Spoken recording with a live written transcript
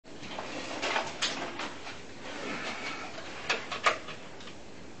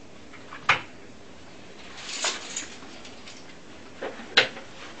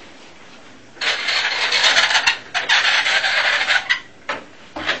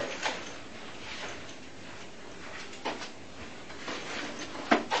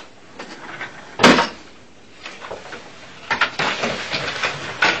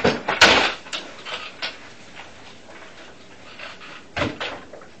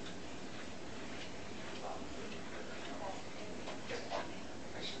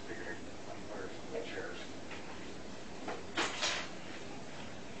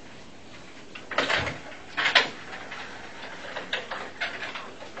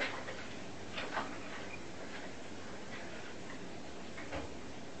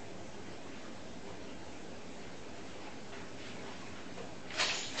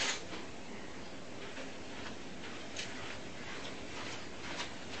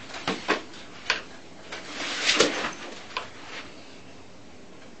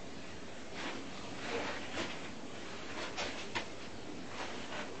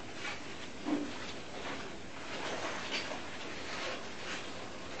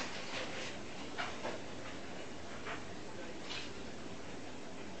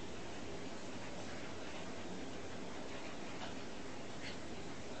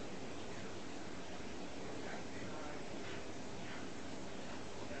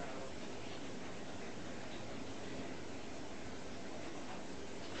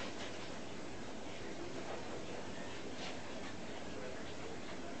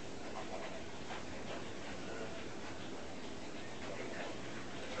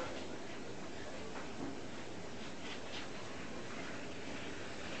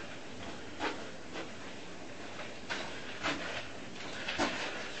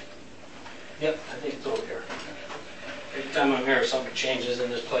something changes in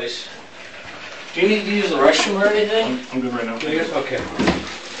this place. Do you need to use the restroom or anything? I'm good right now. Okay.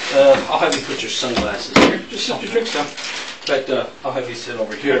 I'll have you put your sunglasses here. Just set your drinks down. In fact, I'll have you sit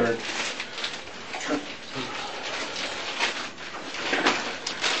over here.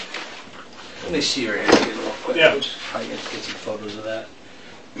 Let me see your hair again real quick. Yeah. I get some photos of that.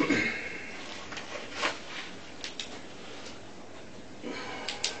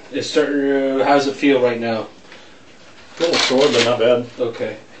 It's starting to, how's it feel right now? A little sore, but not bad.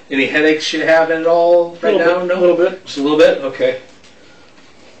 Okay. Any headaches you have at all right now? No? A little bit. Just a little bit? Okay.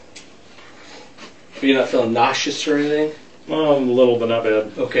 You're not feeling nauseous or anything? A little, but not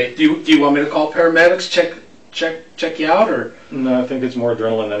bad. Okay. Do you want me to call paramedics, check you out, or? No, I think it's more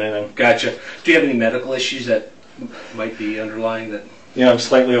adrenaline than anything. Gotcha. Do you have any medical issues that might be underlying that? Yeah, I'm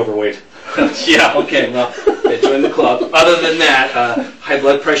slightly overweight. Yeah, okay, well, join the club. Other than that, high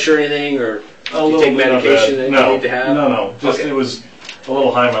blood pressure or anything, or do you take medication that you need to have? No. Just okay. It was a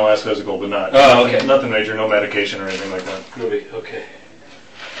little high in my last physical, but not. Oh, okay. Nothing major, no medication or anything like that. Groovy, okay.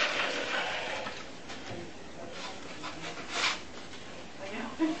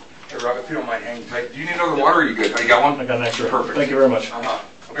 Hey, Rob, if you don't mind hanging tight. Do you need another water, or are you good? Oh, you got one? I got an extra. Perfect. Thank you very much. I'll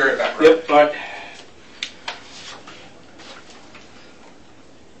be right back, Rob. Yep, all right.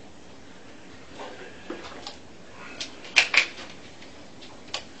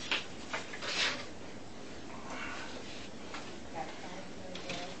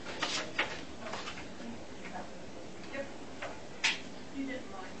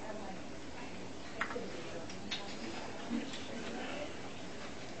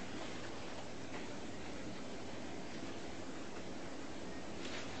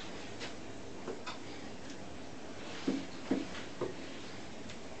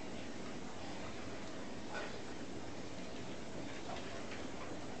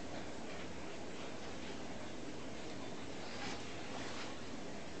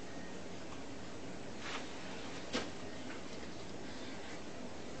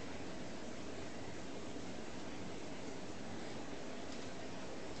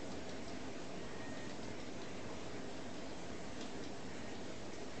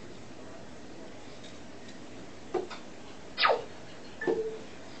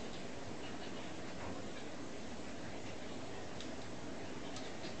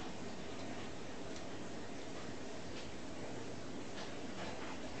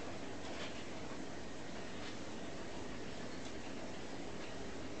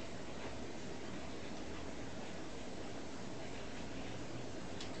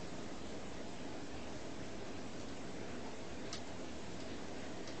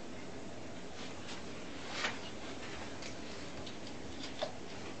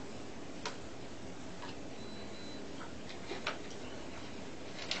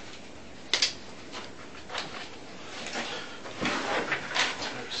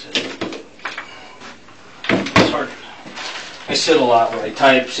 I sit a lot when I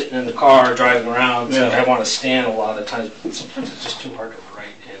type, sitting in the car, driving around. So I want to stand a lot of times, but sometimes it's just too hard to write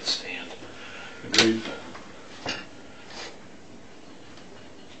and stand. Agreed.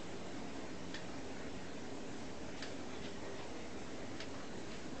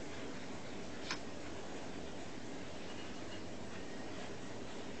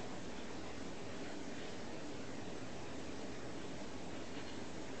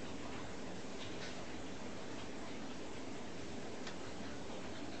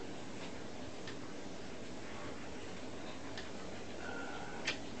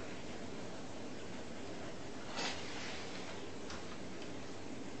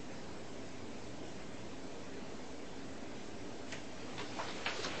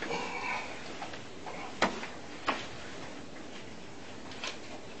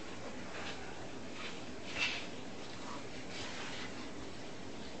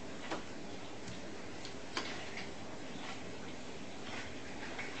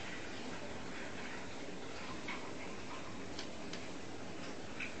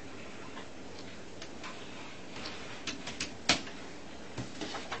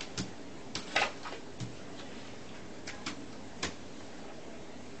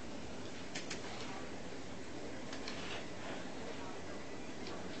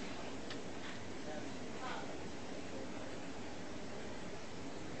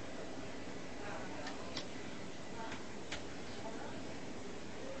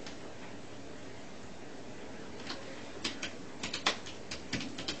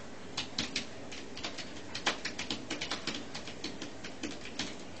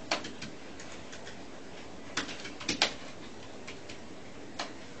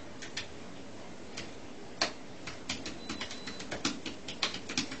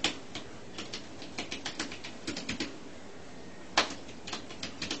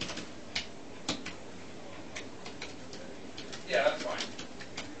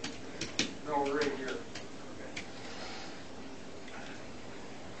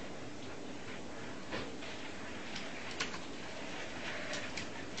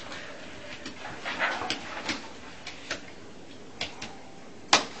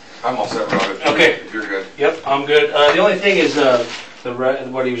 I'm all set about it. Okay. If you're good. Yep, I'm good. The only thing is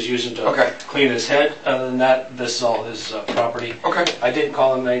what he was using to Okay. clean his head. Other than that, this is all his property. Okay. I didn't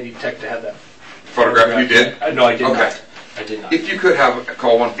call him. I detected to have that Photograph you did? No, I did Okay. not. I did not. If you could have a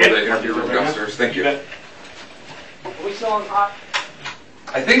call one for Yep. the interview room downstairs. Thank you. Are we still on hot?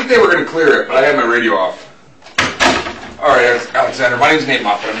 I think they were going to clear it, but I had my radio off. All right, Alexander. My name's Nate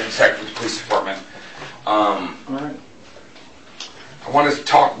Moffett. I'm the detective with the police department. All right. I want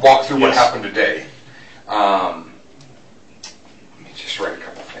to walk through what Yes. happened today. Let me just write a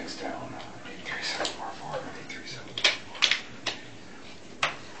couple things down. 83744, 83744.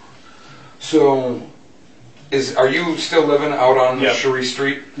 So, are you still living out on Yep. Cherie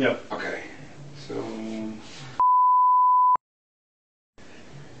Street? Yep. Okay. So,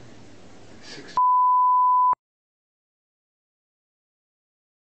 6.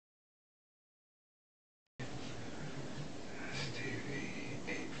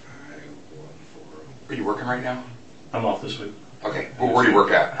 Are you working right now? I'm off this week. Okay. Well, where do you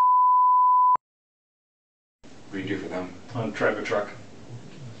work at? What do you do for them? On drive a truck.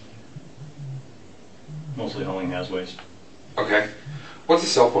 Mostly hauling has waste. Okay. What's the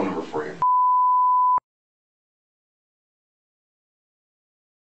cell phone number for you?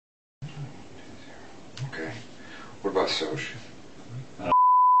 Okay. What about Soch?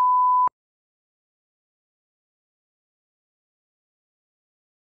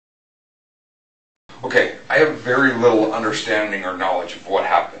 Okay, I have very little understanding or knowledge of what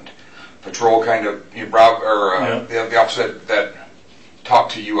happened. Patrol kind of, the officer that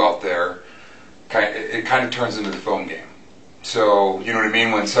talked to you out there, it kind of turns into the phone game. So, you know what I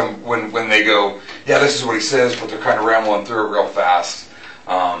mean? When they go, yeah, this is what he says, but they're kind of rambling through it real fast.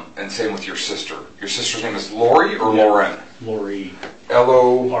 And same with your sister. Your sister's name is Lori or Lauren? Lori.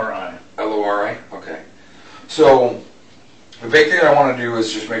 L-O-R-I. R-I. L-O-R-I? Okay. So, the big thing I want to do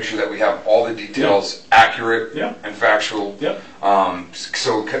is just make sure that we have all the details accurate and factual. Yep.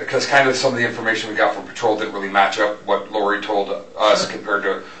 So, because kind of some of the information we got from Patrol didn't really match up what Lori told us compared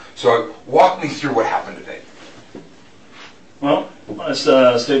to. So, walk me through what happened today. Well, I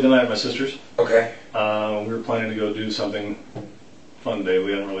stayed the night at my sister's. Okay. We were planning to go do something fun day.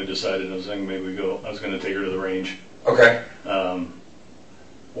 We hadn't really decided. I was thinking maybe I was going to take her to the range. Okay.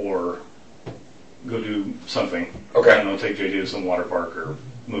 Or go do something. Okay. I don't know, take JD to some water park or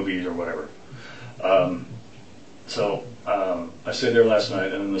movies or whatever. So I stayed there last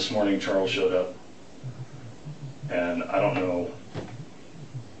night, and then this morning Charles showed up. And I don't know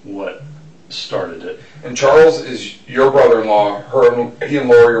what started it. And Charles is your brother-in-law. He and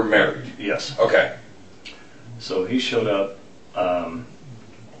Lori are married. Yes. Okay. So he showed up.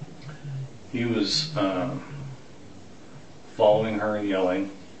 He was following her and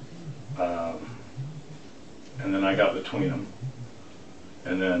yelling. And then I got between them.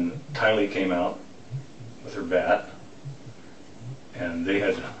 And then Tylee came out with her bat. And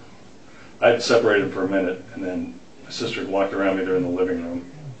I had separated them for a minute, and then my sister had walked around me there in the living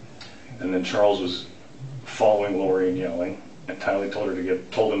room. And then Charles was following Lori and yelling. And Tylee told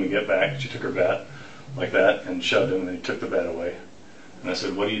him to get back. She took her bat like that and shoved him, and he took the bat away. And I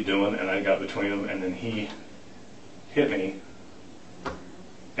said, "What are you doing?" And I got between them, and then he hit me.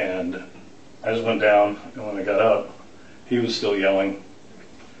 And I just went down, and when I got up, he was still yelling.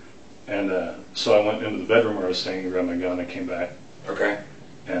 And so I went into the bedroom where I was staying and grabbed my gun. I came back. Okay.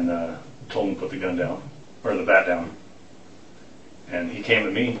 And told him to put the gun down, or the bat down. And he came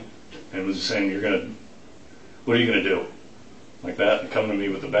to me and was saying, "What are you going to do?" Like that, and coming to me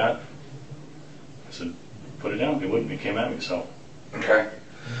with the bat. I said, "Put it down." He wouldn't. He came at me, so. Okay.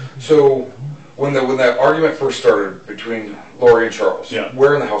 So, when that argument first started between Lori and Charles,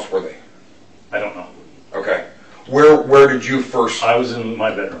 where in the house were they? I don't know. Okay. Where did you first? I was in my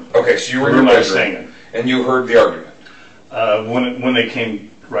bedroom. Okay, so you were in your I was bedroom, staying in. and you heard the argument. When they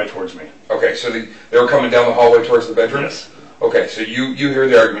came right towards me. Okay, so they were coming down the hallway towards the bedroom? Yes. Okay, so you hear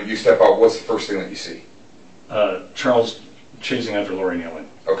the argument, you step out, what's the first thing that you see? Charles chasing after Lori and yelling.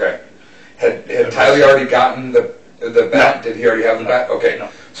 Okay. Had Tylee already gotten the bat? No. Did he already have the bat? Okay. No.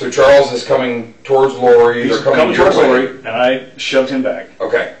 So Charles is coming towards Lori. He's They're coming towards your way. Lori, and I shoved him back.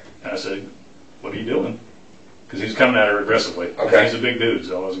 Okay. And I said, "What are you doing?" Because he's coming at her aggressively. Okay. He's a big dude,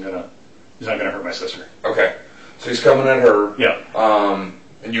 so he's not gonna hurt my sister. Okay. So he's coming at her. Yeah.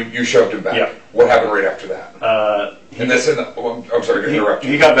 And you shoved him back. Yeah. What happened right after that? I'm sorry to interrupt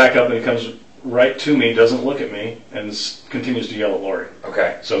you. He got back up and he comes right to me, doesn't look at me, and continues to yell at Lori.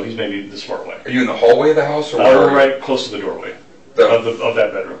 Okay. So he's maybe this far away. Are you in the hallway of the house, or where are you? Right close to the doorway of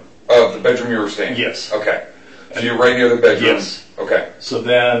that bedroom. Of the bedroom you were staying in? Yes. Okay. So you're right near the bedroom? Yes. Okay. So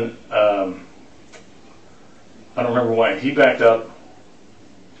then, I don't remember why, he backed up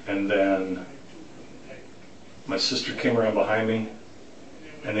and then my sister came around behind me,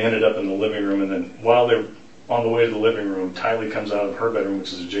 and they ended up in the living room. And then while they're on the way to the living room, Tylee comes out of her bedroom,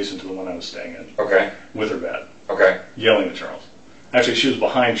 which is adjacent to the one I was staying in, Okay. with her bat, Okay. yelling at Charles. Actually, she was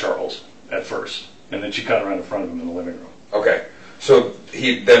behind Charles at first, and then she cut around in front of him in the living room. Okay. So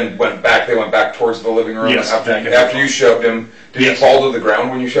he then went back. They went back towards the living room. Yes, After, back in after the you shoved him, did Yes. he fall to the ground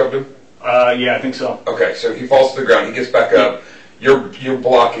when you shoved him? Yeah, I think so. Okay. So he falls to the ground. He gets back up. You're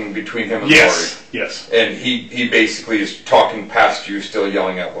blocking between him and Yes, yes, Lori. And he basically is talking past you, still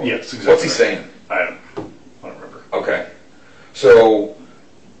yelling at Lori. yes, exactly. What's he right. saying? I don't remember. Okay. So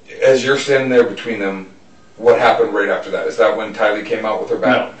as you're standing there between them, what happened right after that? Is that when Tylee came out with her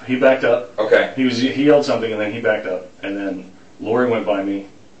bat? No, he backed up. Okay. He yelled something, and then he backed up, and then Lori went by me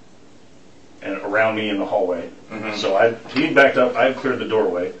and around me in the hallway. Mhm. So he backed up. I had cleared the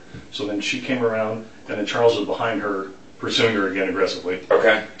doorway. So then she came around, and then Charles was behind her, pursuing her again aggressively.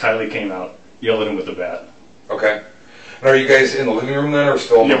 Okay. Tylee came out, yelled at him with the bat. Okay. And are you guys in the living room then, or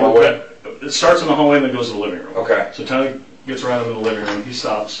still in the Yeah, hallway? it starts in the hallway and then goes to the living room. Okay. So Tylee gets around him in the living room. He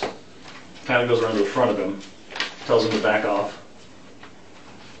stops. Tylee goes around to the front of him, tells him to back off.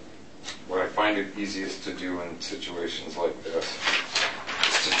 What I find it easiest to do in situations like this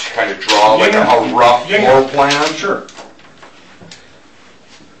is to kind of draw like Yeah. a rough Yeah. floor plan. Sure.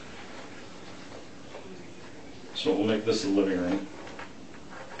 So we'll make this the living room.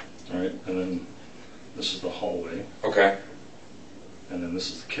 All right, and then this is the hallway, Okay. and then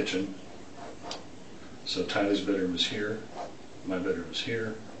this is the kitchen. So Tylee's bedroom is here, my bedroom is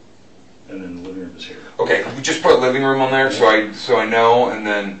here, and then the living room is here. Okay. We just put living room on there so I know, and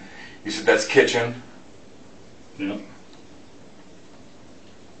then you said that's kitchen, Yeah.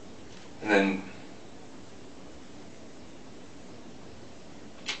 and then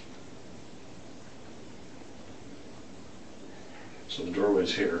So the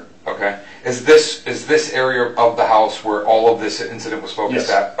doorway's here. okay. Is this area of the house where all of this incident was focused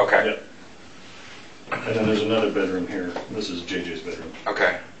Yes. at? Okay. Yep. And then there's another bedroom here. This is JJ's bedroom.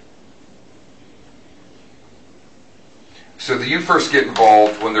 Okay. So do you first get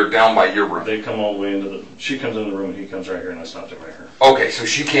involved when they're down by your room? They come all the way into the. She comes in the room, and he comes right here, and I stopped him right here. Okay, so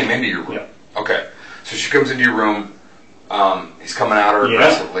she came into your room. Yeah. Okay, so she comes into your room. He's coming at her Yeah.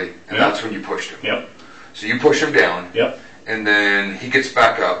 aggressively, and Yeah. that's when you pushed him. Yep. So you push him down, Yep. and then he gets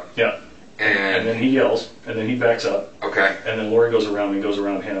back up, Yep. And and then he yells, and then he backs up, okay, and then Lori goes around and goes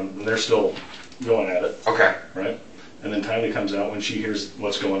around him, and they're still going at it, okay, right? And then Tylee comes out when she hears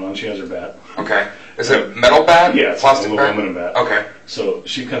what's going on. She has her bat. okay. Is it a metal bat? Yeah, it's Plastic a bat. aluminum bat. Okay, So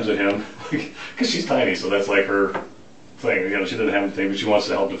she comes at him because she's tiny, so that's like her thing. You know, she doesn't have anything, but she wants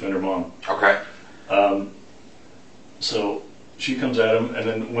to help defend her mom. okay. So she comes at him, and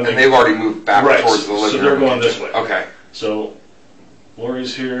then when And they've already moved back Right, towards the living so they're room. going this way. Okay, So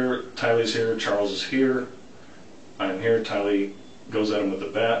Lori's here, Tylee's here, Charles is here, I'm here, Tylee goes at him with the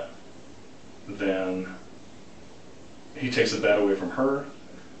bat, then he takes the bat away from her,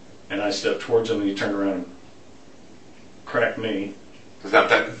 and I step towards him, and he turned around and cracked me. is that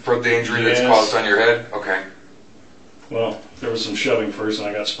for the injury that's Yes. caused on your head? Okay, Well, there was some shoving first, and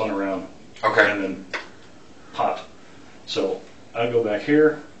I got spun around, okay, and then popped. So I go back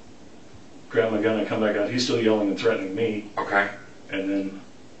here, grab my gun, and come back out. He's still yelling and threatening me, okay, and then,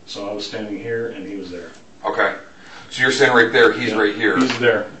 so I was standing here, and he was there. okay. So you're saying right there, he's Yeah, right here. He's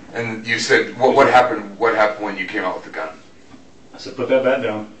there. And you said, what happened? What happened when you came out with the gun? I said, put that bat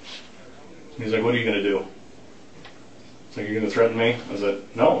down. He's like, what are you going to do? So you're going to threaten me? I said,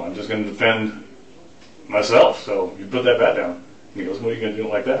 no, I'm just going to defend myself. So you put that bat down. And he goes, what are you going to do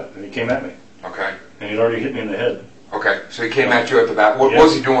like that? And he came at me. Okay. And he'd already hit me in the head. Okay. So he came at you at the bat. What Yes.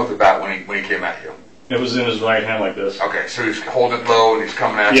 was he doing with the bat when he came at you? It was in his right hand like this. Okay. So he's holding it low and he's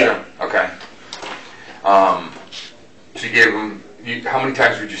coming at Yeah. you. Okay. So you gave him. How many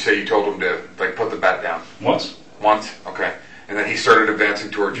times would you say you told him to put the bat down? Once? Once. Okay. And then he started advancing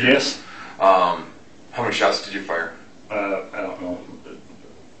towards you. Yes. How many shots did you fire? I don't know.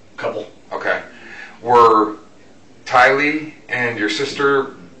 A couple. Okay. Were Tylee and your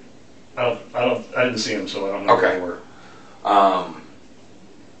sister? I didn't see him, so I don't know Okay. where they were.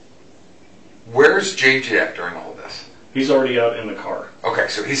 Where's JJ at during all this? He's already out in the car. Okay,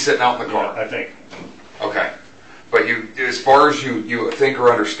 so he's sitting out in the car. Yeah, I think. Okay. But you, as far as you think or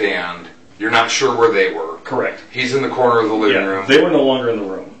understand, you're not sure where they were. Correct. He's in the corner of the living Yeah, room. they were no longer in the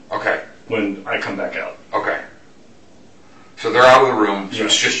room Okay. when I come back out. Okay. So they're out of the room, so Yeah.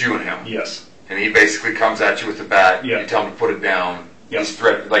 it's just you and him. Yes. And he basically comes at you with the bat. Yeah. You tell him to put it down. Yeah. He's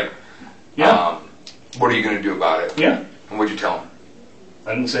threatening, Yeah. what are you going to do about it? Yeah. And what'd you tell him?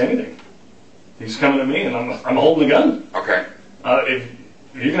 I didn't say anything. He's coming at me, and I'm holding the gun. Okay. If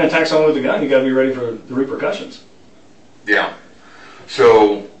If you're going to attack someone with a gun, you got to be ready for the repercussions. Yeah.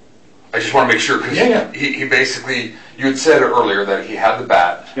 So I just want to make sure, because he basically, you had said earlier that he had the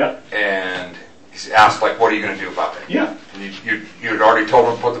bat, and he's asked, like, what are you going to do about it? Yeah. And you had already told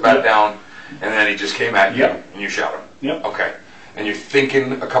him to put the bat down, and then he just came at you, and you shot him. Yep. Okay. And you're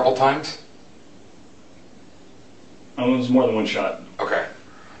thinking a couple times? It was more than one shot. Okay.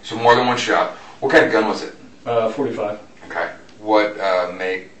 So more than one shot. What kind of gun was it? 45. Okay. What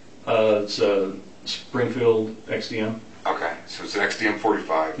make? It's a Springfield XDM. Okay. So it's an XDM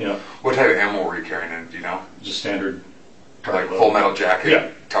 45. Yeah. What type of ammo were you carrying in? Do you know? Just standard. Like full metal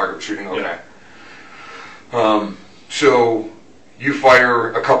jacket? Target shooting? Okay. So you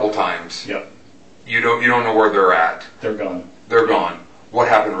fire a couple times. Yep. You don't know where they're at. They're gone. They're gone. What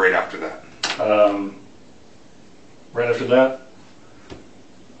happened right after that? Right after that,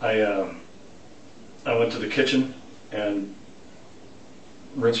 I went to the kitchen and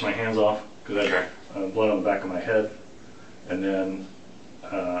rinsed my hands off because I had blood on the back of my head, and then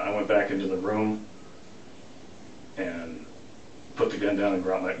I went back into the room and put the gun down and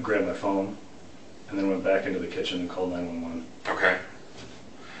grabbed my phone, and then went back into the kitchen and called 911. Okay.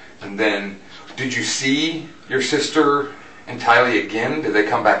 And then, did you see your sister and Tylee again? Did they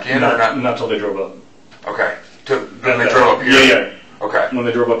come back in or not? Not till they drove up. Okay. When they drove up here? Yeah. Okay. When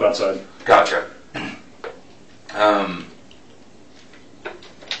they drove up outside. Gotcha.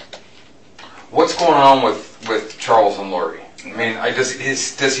 What's going on with Charles and Lori? I mean, does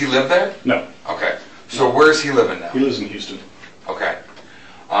he live there? No. Okay. So where's he living now? He lives in Houston. Okay.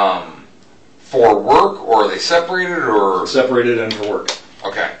 For work, or are they separated, or? Separated and for work.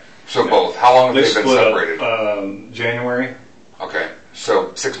 Okay. So both. How long have they been separated? January. Okay.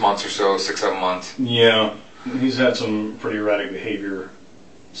 So 6 months or so, 6-7 months. Yeah. He's had some pretty erratic behavior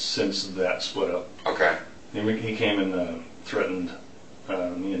since that split up. Okay. He came and threatened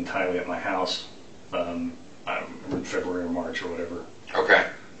me and Tylee at my house in February or March or whatever. Okay.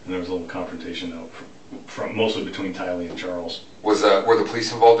 And there was a little confrontation from mostly between Tylee and Charles. Were the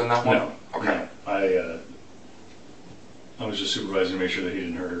police involved in that one? No. Okay. No. I was just supervising to make sure that he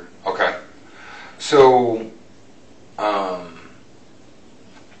didn't hurt her. Okay. So,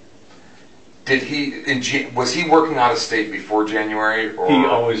 was he working out of state before January? Or? He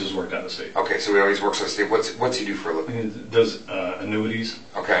always has worked out of state. Okay, so he always works out of state. What's he do for a living? He does annuities.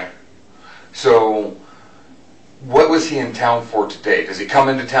 Okay. So, what was he in town for today? Does he come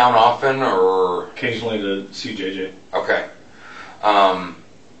into town often, or? Occasionally to see JJ. Okay.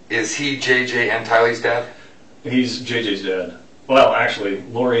 Is he JJ and Tylee's dad? He's JJ's dad. Well, actually,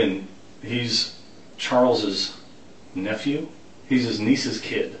 Lori he's Charles's nephew. He's his niece's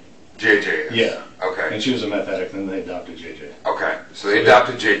kid. JJ is? Yeah. Okay. And she was a meth addict, and then they adopted JJ. Okay. So they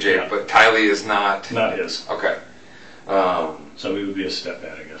adopted JJ, but Tylee is not? Not his. Okay. So he would be a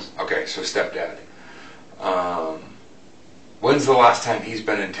stepdad, I guess. Okay, so stepdad. When's the last time he's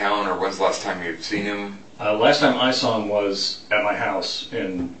been in town, or when's the last time you've seen him? Last time I saw him was at my house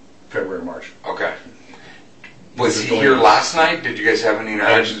in February, March. Okay. Was he here last night? Did you guys have any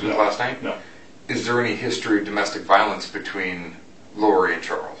interactions with last night? No. Is there any history of domestic violence between Lori and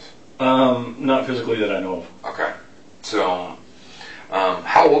Charles? Not physically that I know of. Okay. So,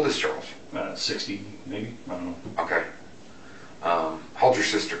 how old is Charles? 60, maybe? I don't know. Okay. How old's your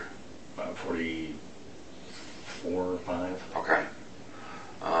sister? 44 or 5. Okay.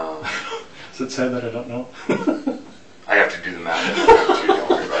 Is it sad that I don't know? I have to do the math. Don't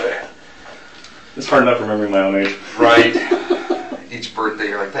worry about it. It's hard enough remembering my own age. Right. Each birthday,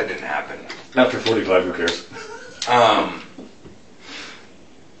 you're like, that didn't happen. After 45, who cares?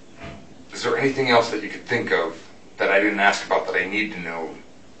 Is there anything else that you could think of that I didn't ask about that I need to know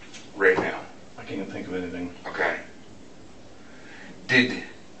right now? I can't think of anything. Okay. Did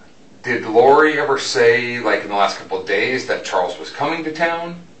Lori ever say, like in the last couple of days, that Charles was coming to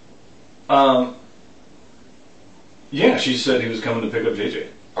town? Yeah, she said he was coming to pick up JJ.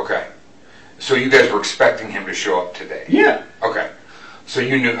 Okay. So you guys were expecting him to show up today? Yeah. Okay. So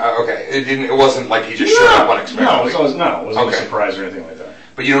you knew, okay. It wasn't like he just showed up unexpectedly? No, it wasn't a surprise or anything like that.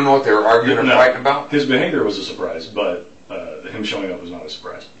 But you don't know what they were arguing or fighting about? His behavior was a surprise, but him showing up was not a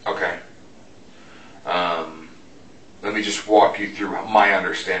surprise. Okay. Let me just walk you through my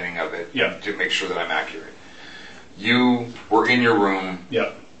understanding of it to make sure that I'm accurate. You were in your room.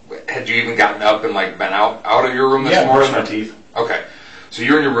 Yeah. Had you even gotten up and like been out of your room this morning? Yeah, brushing my teeth. Okay. So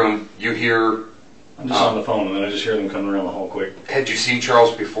you're in your room. You hear... I'm just on the phone, and then I just hear them coming around the hall quick. Had you seen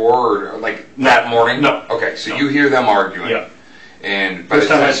Charles before, or like that morning? No. Okay, so you hear them arguing. Yeah. And by First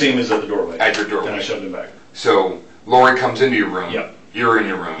time I see him is at the doorway. At your doorway. Then I shoved him back. So Lori comes into your room. Yep. You're in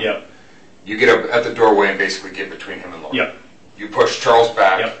your room. Yep. You get up at the doorway and basically get between him and Lori. Yep. You pushed Charles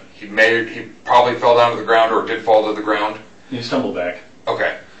back. Yep. He probably fell down to the ground or did fall to the ground. He stumbled back.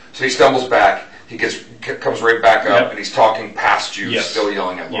 Okay. So he stumbles back. He comes right back up, Yep. and he's talking past you, Yes. still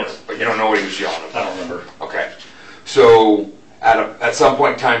yelling at Lori. Yes. But you don't know what he was yelling I about. don't remember. Okay. So at some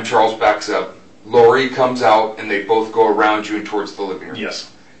point in time, Charles backs up. Lori comes out, and they both go around you and towards the living room.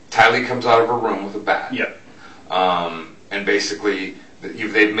 Yes. Tylee comes out of her room with a bat. Yep. And basically,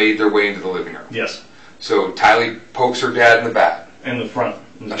 they've made their way into the living room. Yes. So Tylee pokes her dad in the back. In the front,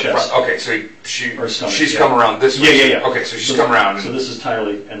 in the At the chest. front. Okay, so Or stomach, she's yeah. come around this Yeah, way. yeah, yeah. Okay, so she's come around. So this is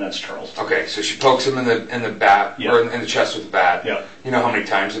Tylee, and that's Charles. Okay, so she pokes him in the bat, Yeah. or in the chest with the bat. Yeah. You know how many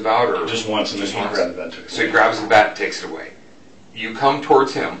times about, or Just once, and then Just he once? grabbed the bat. Took it So he away. grabs the bat and takes it away. You come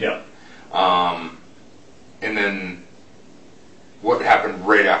towards him. Yeah. And then what happened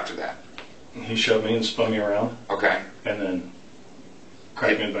right after that? He shoved me and spun me around, Okay, and then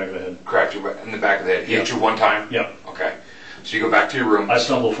cracked me in the back of the head. cracked you in the back of the head. He hit you one time. Yeah. Okay, so you go back to your room. I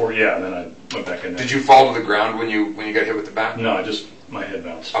stumbled forward, yeah, and then I went back in there. Did you fall to the ground when you got hit with the bat? No, my head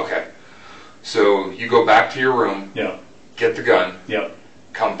bounced. Okay, so you go back to your room, Yeah. get the gun, Yeah.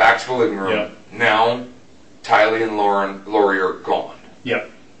 come back to the living room. Yeah. Now, Tylee and Lori are gone. Yeah.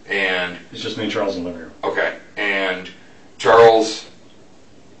 And It's just me and Charles in the living room. okay, and Charles,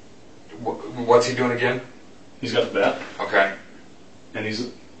 what's he doing again? He's got the bat, Okay, and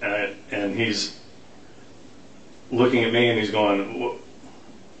he's looking at me, and he's going.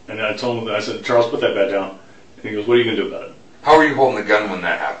 And I told him, I said, Charles, put that bat down. And he goes, what are you gonna do about it? how are you holding the gun when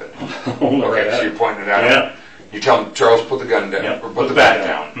that happened? Holding it Okay, right at so him. you're pointing it at Yeah. him. You tell him, Charles, put the gun down, Yeah. or put the bat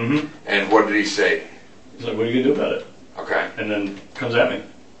down. Mm-hmm. And what did he say? He's like, what are you gonna do about it? Okay, And then comes at me.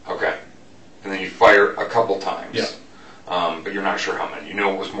 okay. And then you fire a couple times. Yeah. But you're not sure how many. You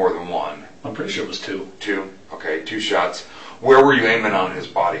know it was more than one. I'm pretty sure it was two. Two? Okay, 2 shots. Where were you aiming on his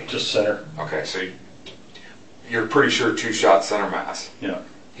body? Just center. Okay, so you're pretty sure 2 shots center mass. Yeah.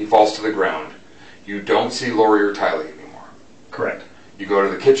 He falls to the ground. You don't see Lori or Tylee anymore. Correct. You go to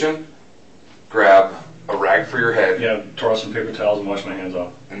the kitchen, grab a rag for your head, Yeah. Tore off some paper towels and wash my hands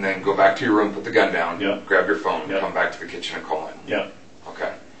off. and then go back to your room, put the gun down, Yeah. grab your phone, Yeah. come back to the kitchen and call in. Yeah.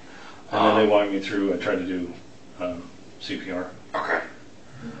 Okay. And then they walked me through. I tried to do CPR. Okay.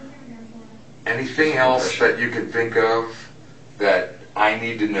 Anything else that you can think of that I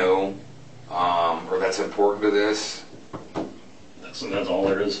need to know, or that's important to this? That's all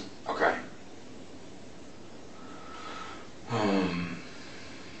there is. Okay.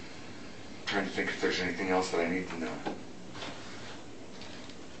 Trying to think if there's anything else that I need to know.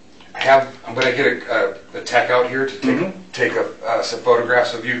 I'm going to get a tech out here to take some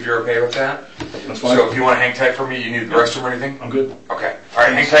photographs of you if you're okay with that. That's fine. So if you want to hang tight for me, you need the restroom or anything? I'm good. Okay. All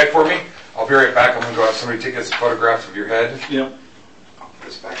right, hang tight for me. I'll be right back. I'm going to go have somebody take some photographs of your head. Yep. I'll put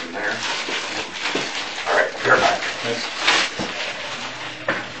this back in there. All right, I'll be right back. Thanks.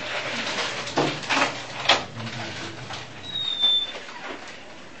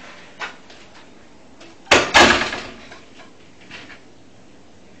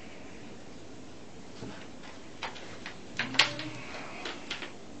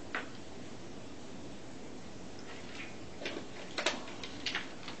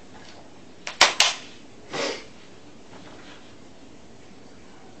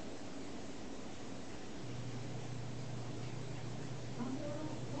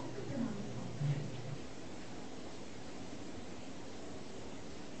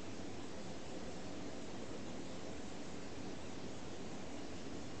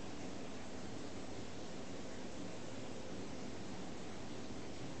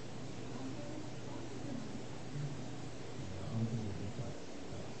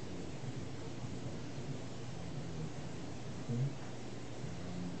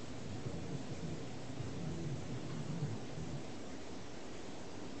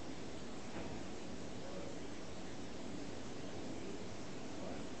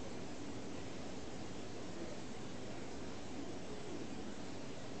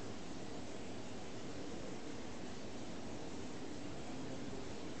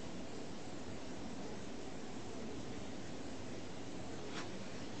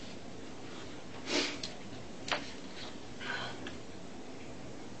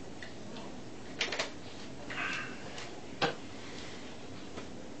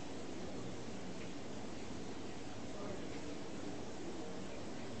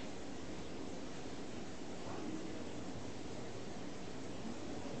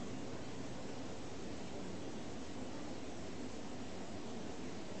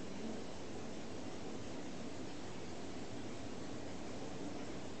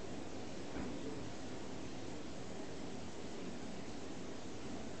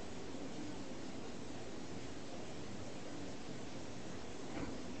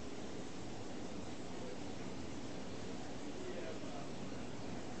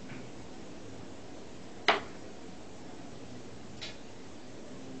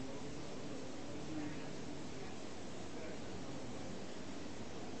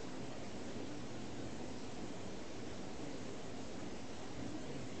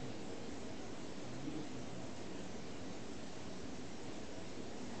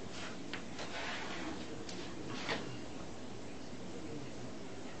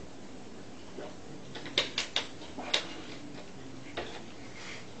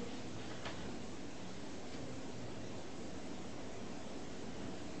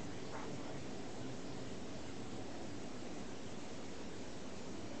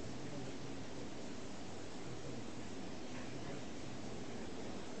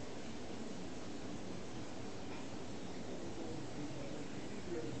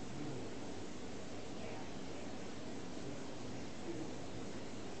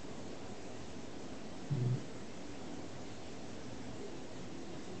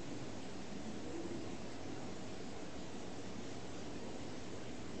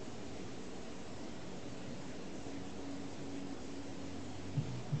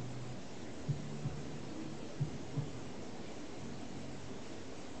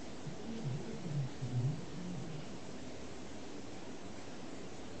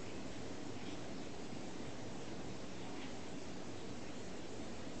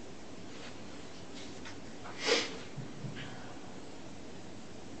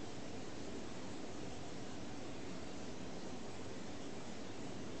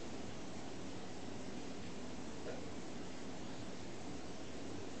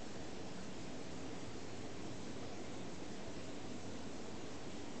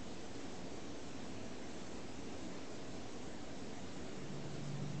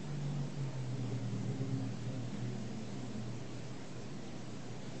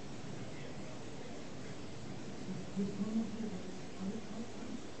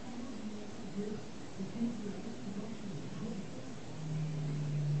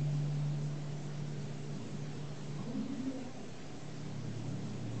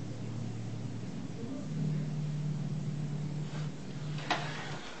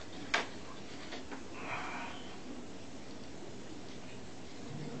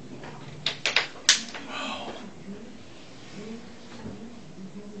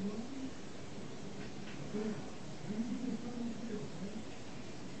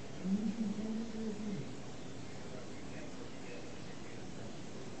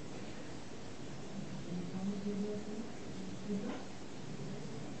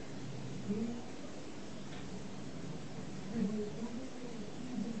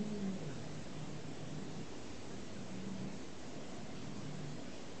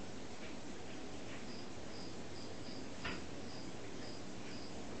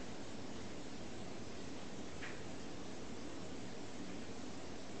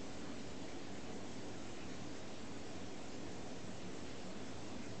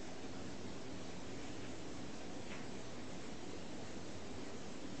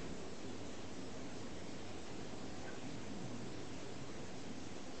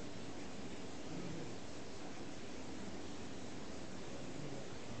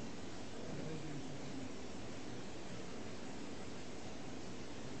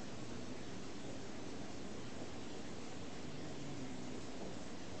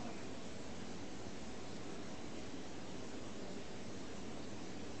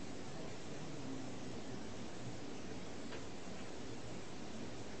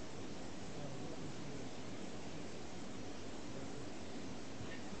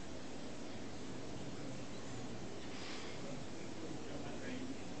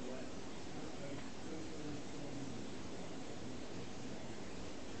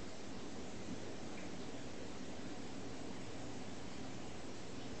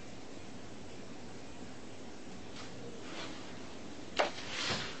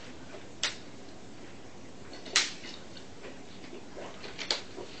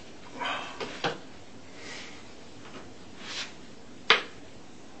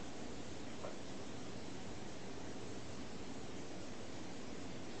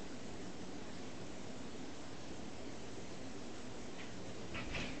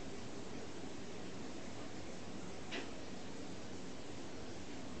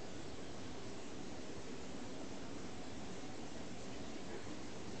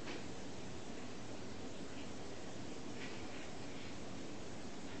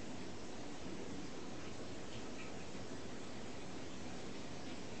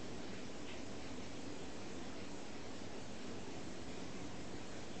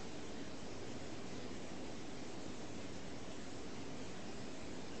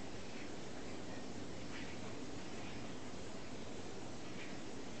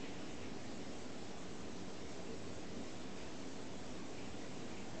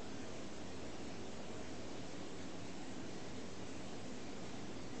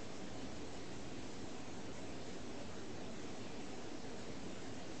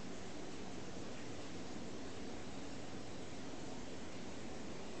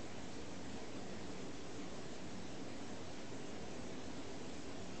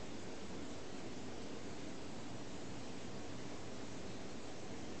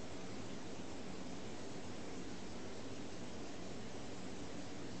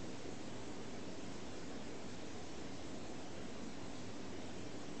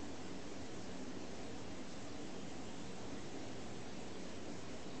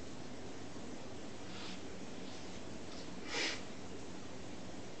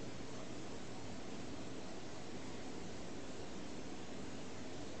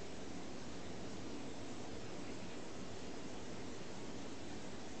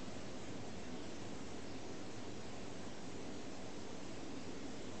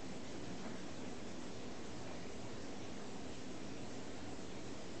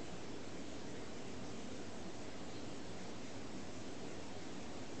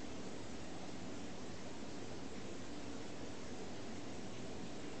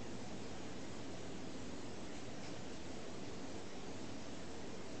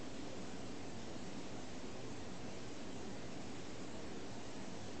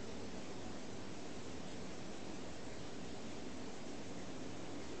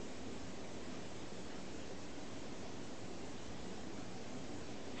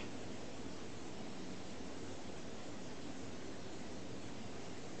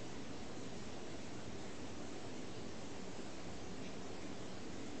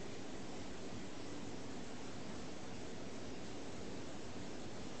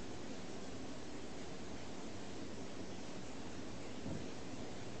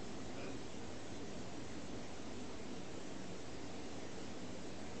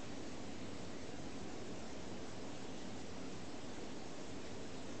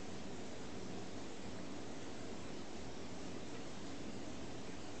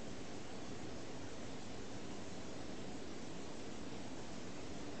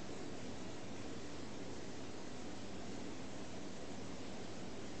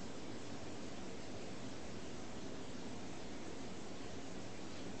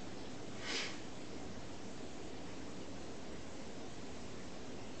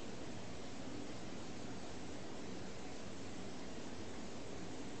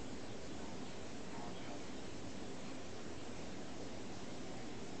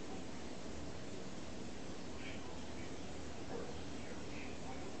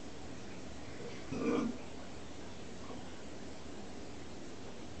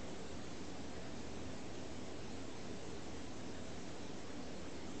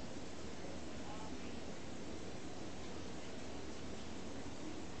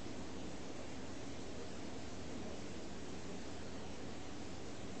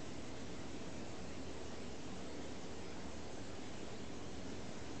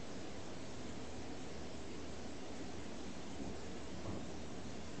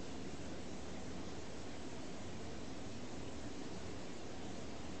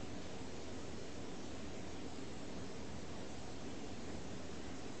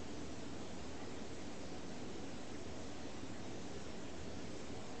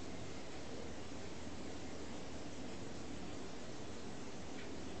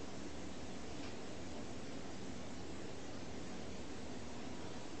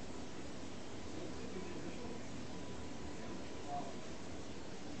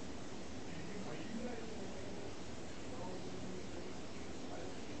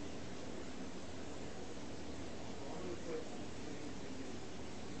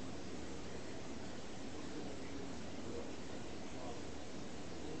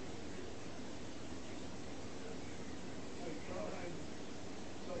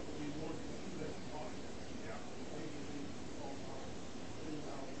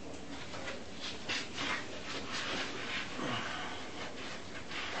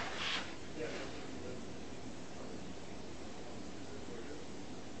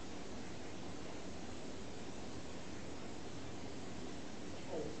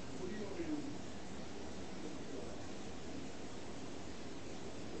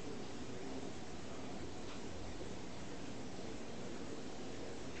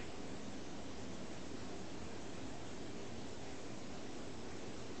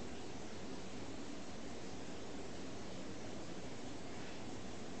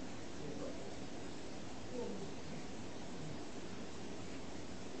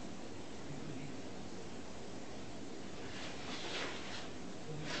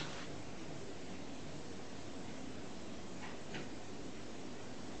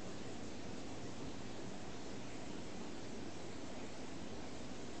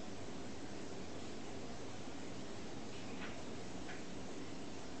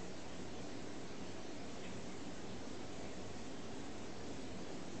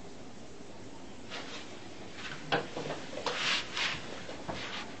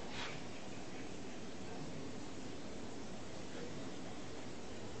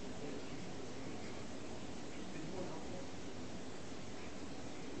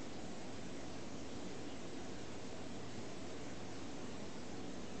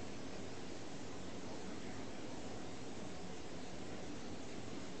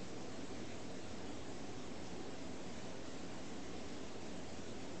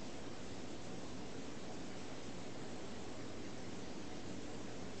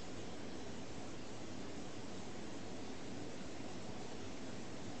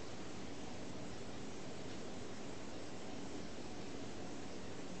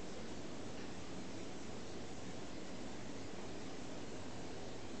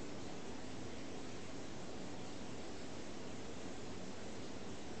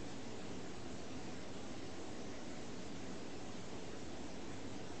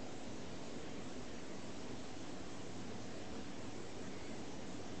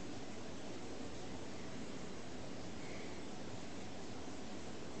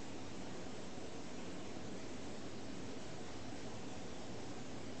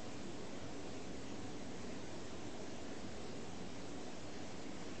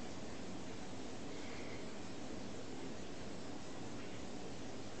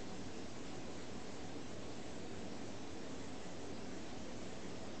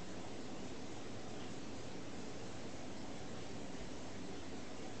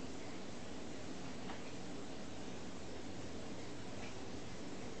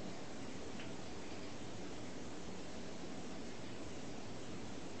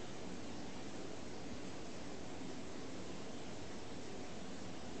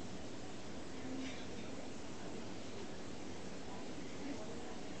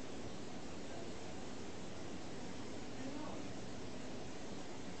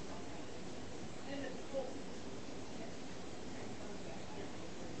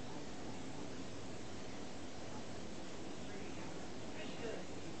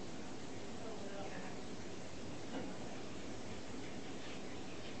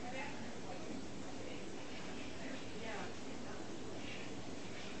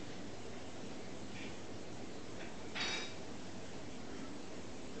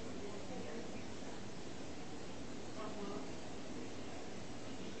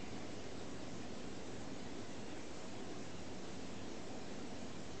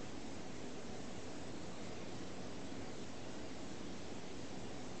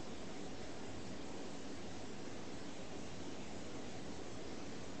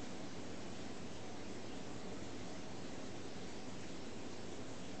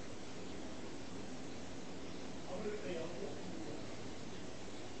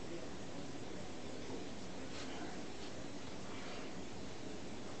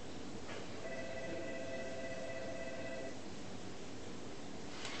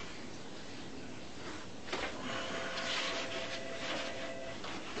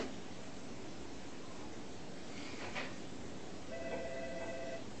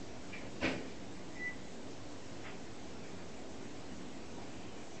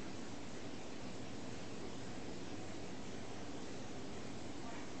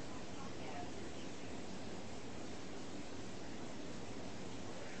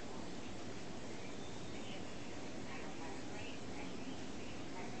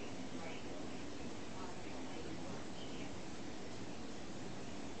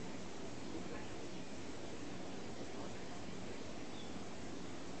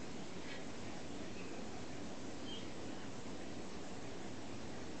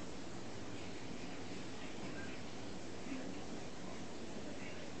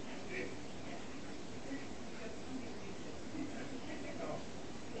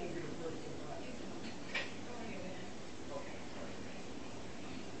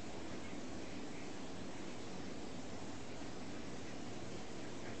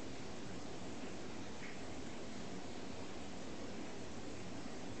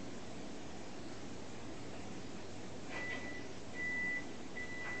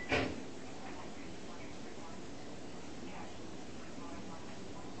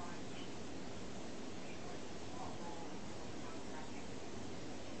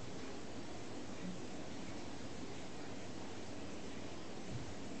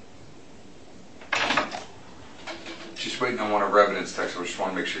 waiting on one of our evidence texts, so I just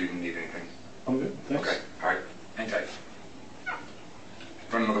want to make sure you didn't need anything. I'm good, thanks. Okay, all right, hang tight.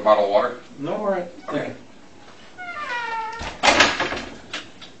 Want another bottle of water? No, all right. Thank Okay. you.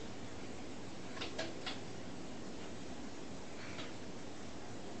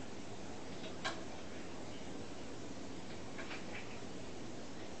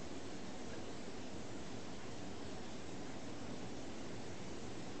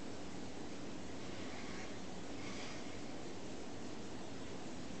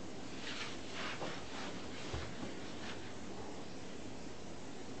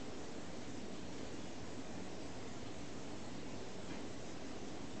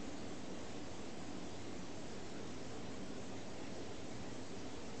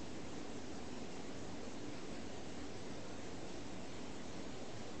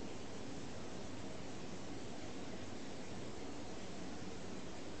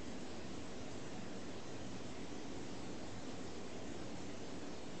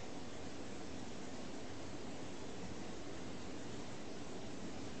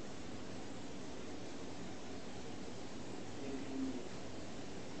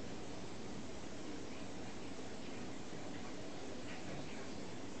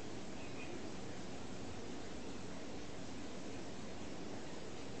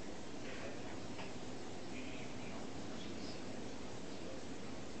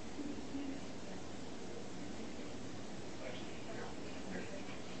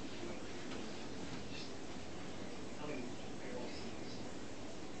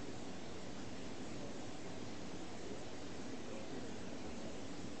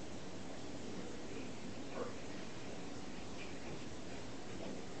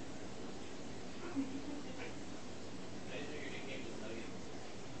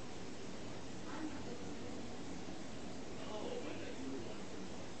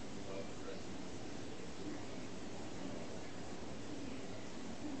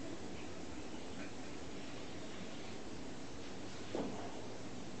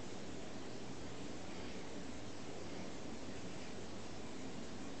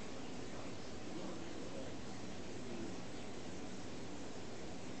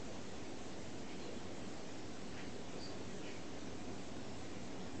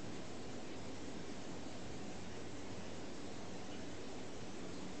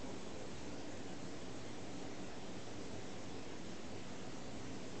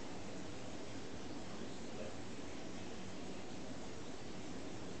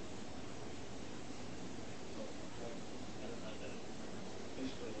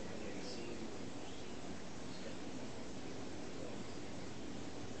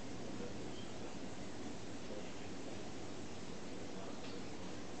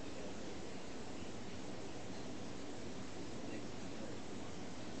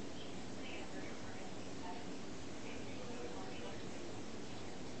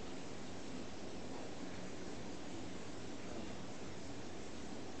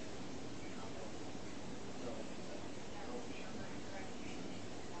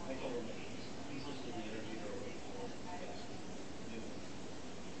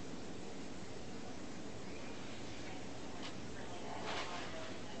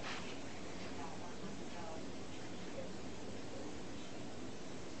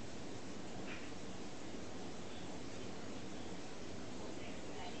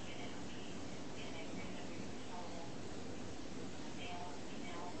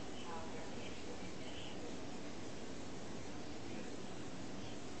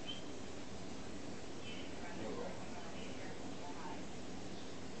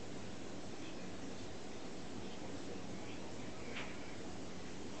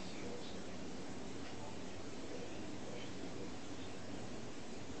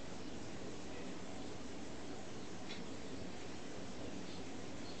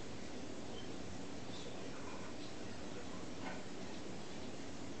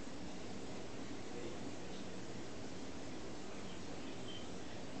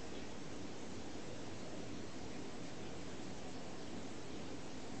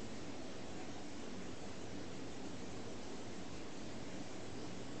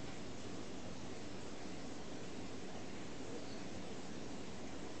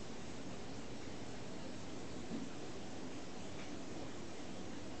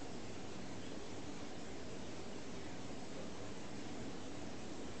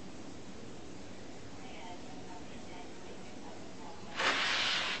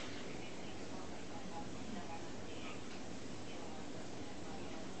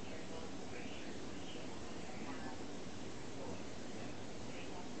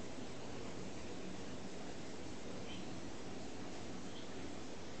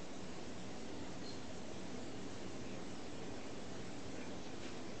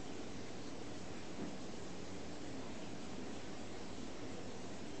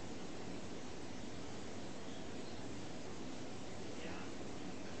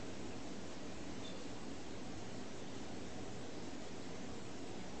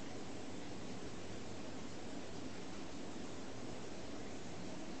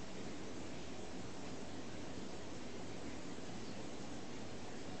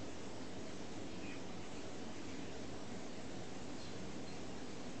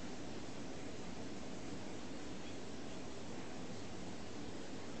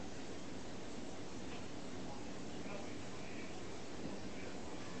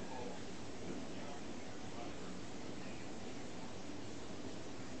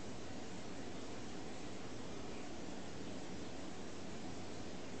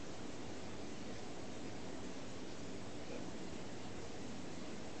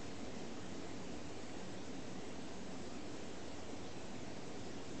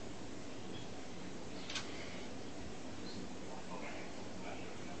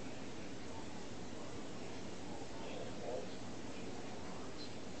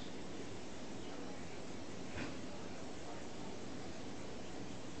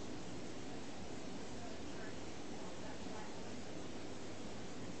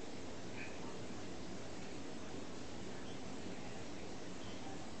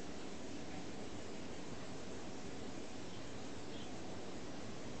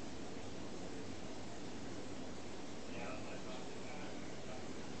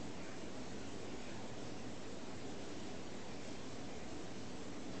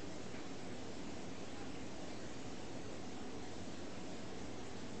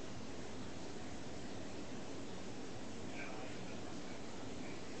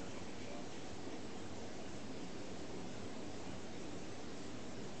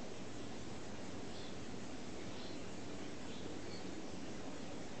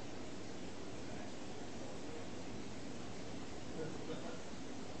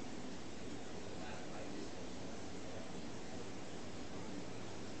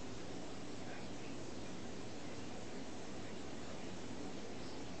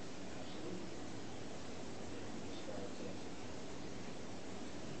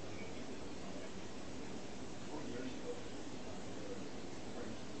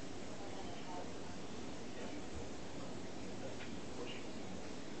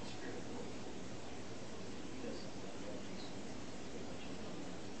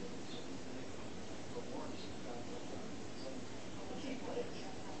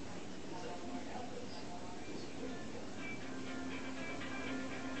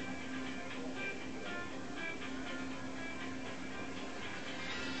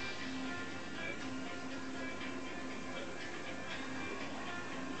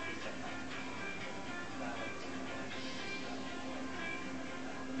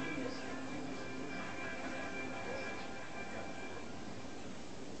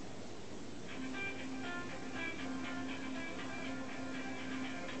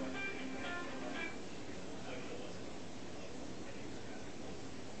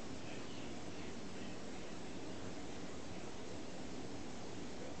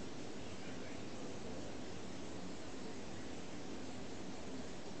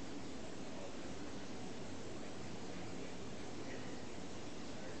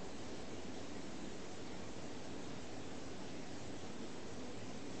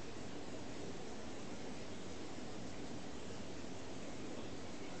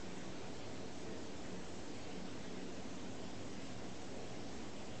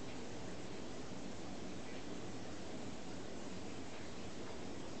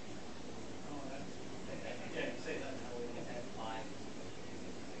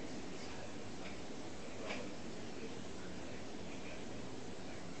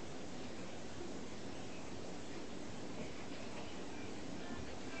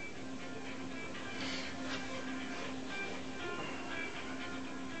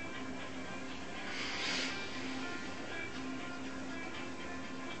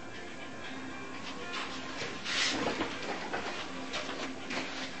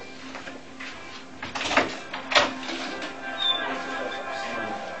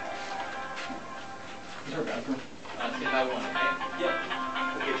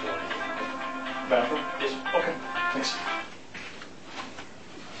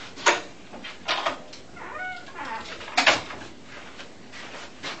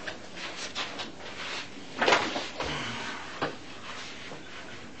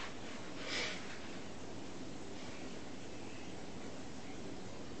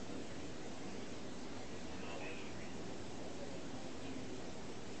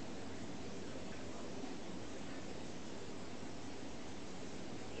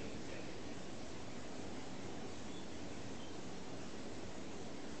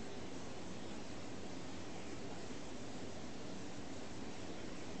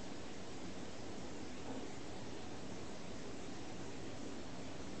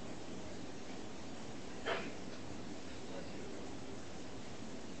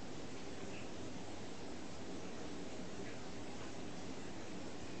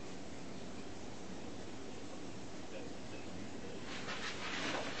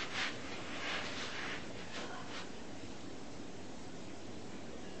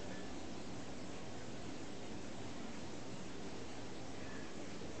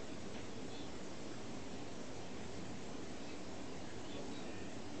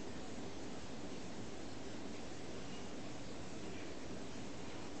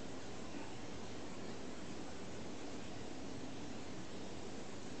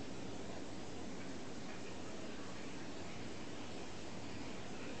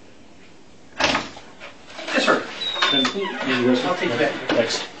 take you back.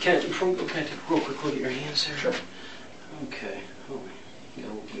 Next. Can I take a real quick look at your hands there? Sure. Okay. Oh, you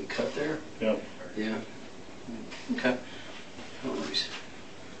got a little cut there. Yep. Yeah. Okay. No worries.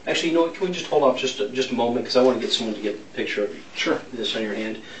 Actually, you know what? Can we just hold off just a moment because I want to get someone to get a picture of this on your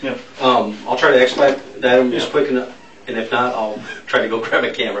hand. Yep. I'll try to expedite that just quick enough, and if not, I'll try to go grab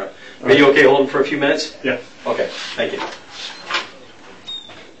a camera. Are you okay holding for a few minutes? Yeah. Okay. Thank you.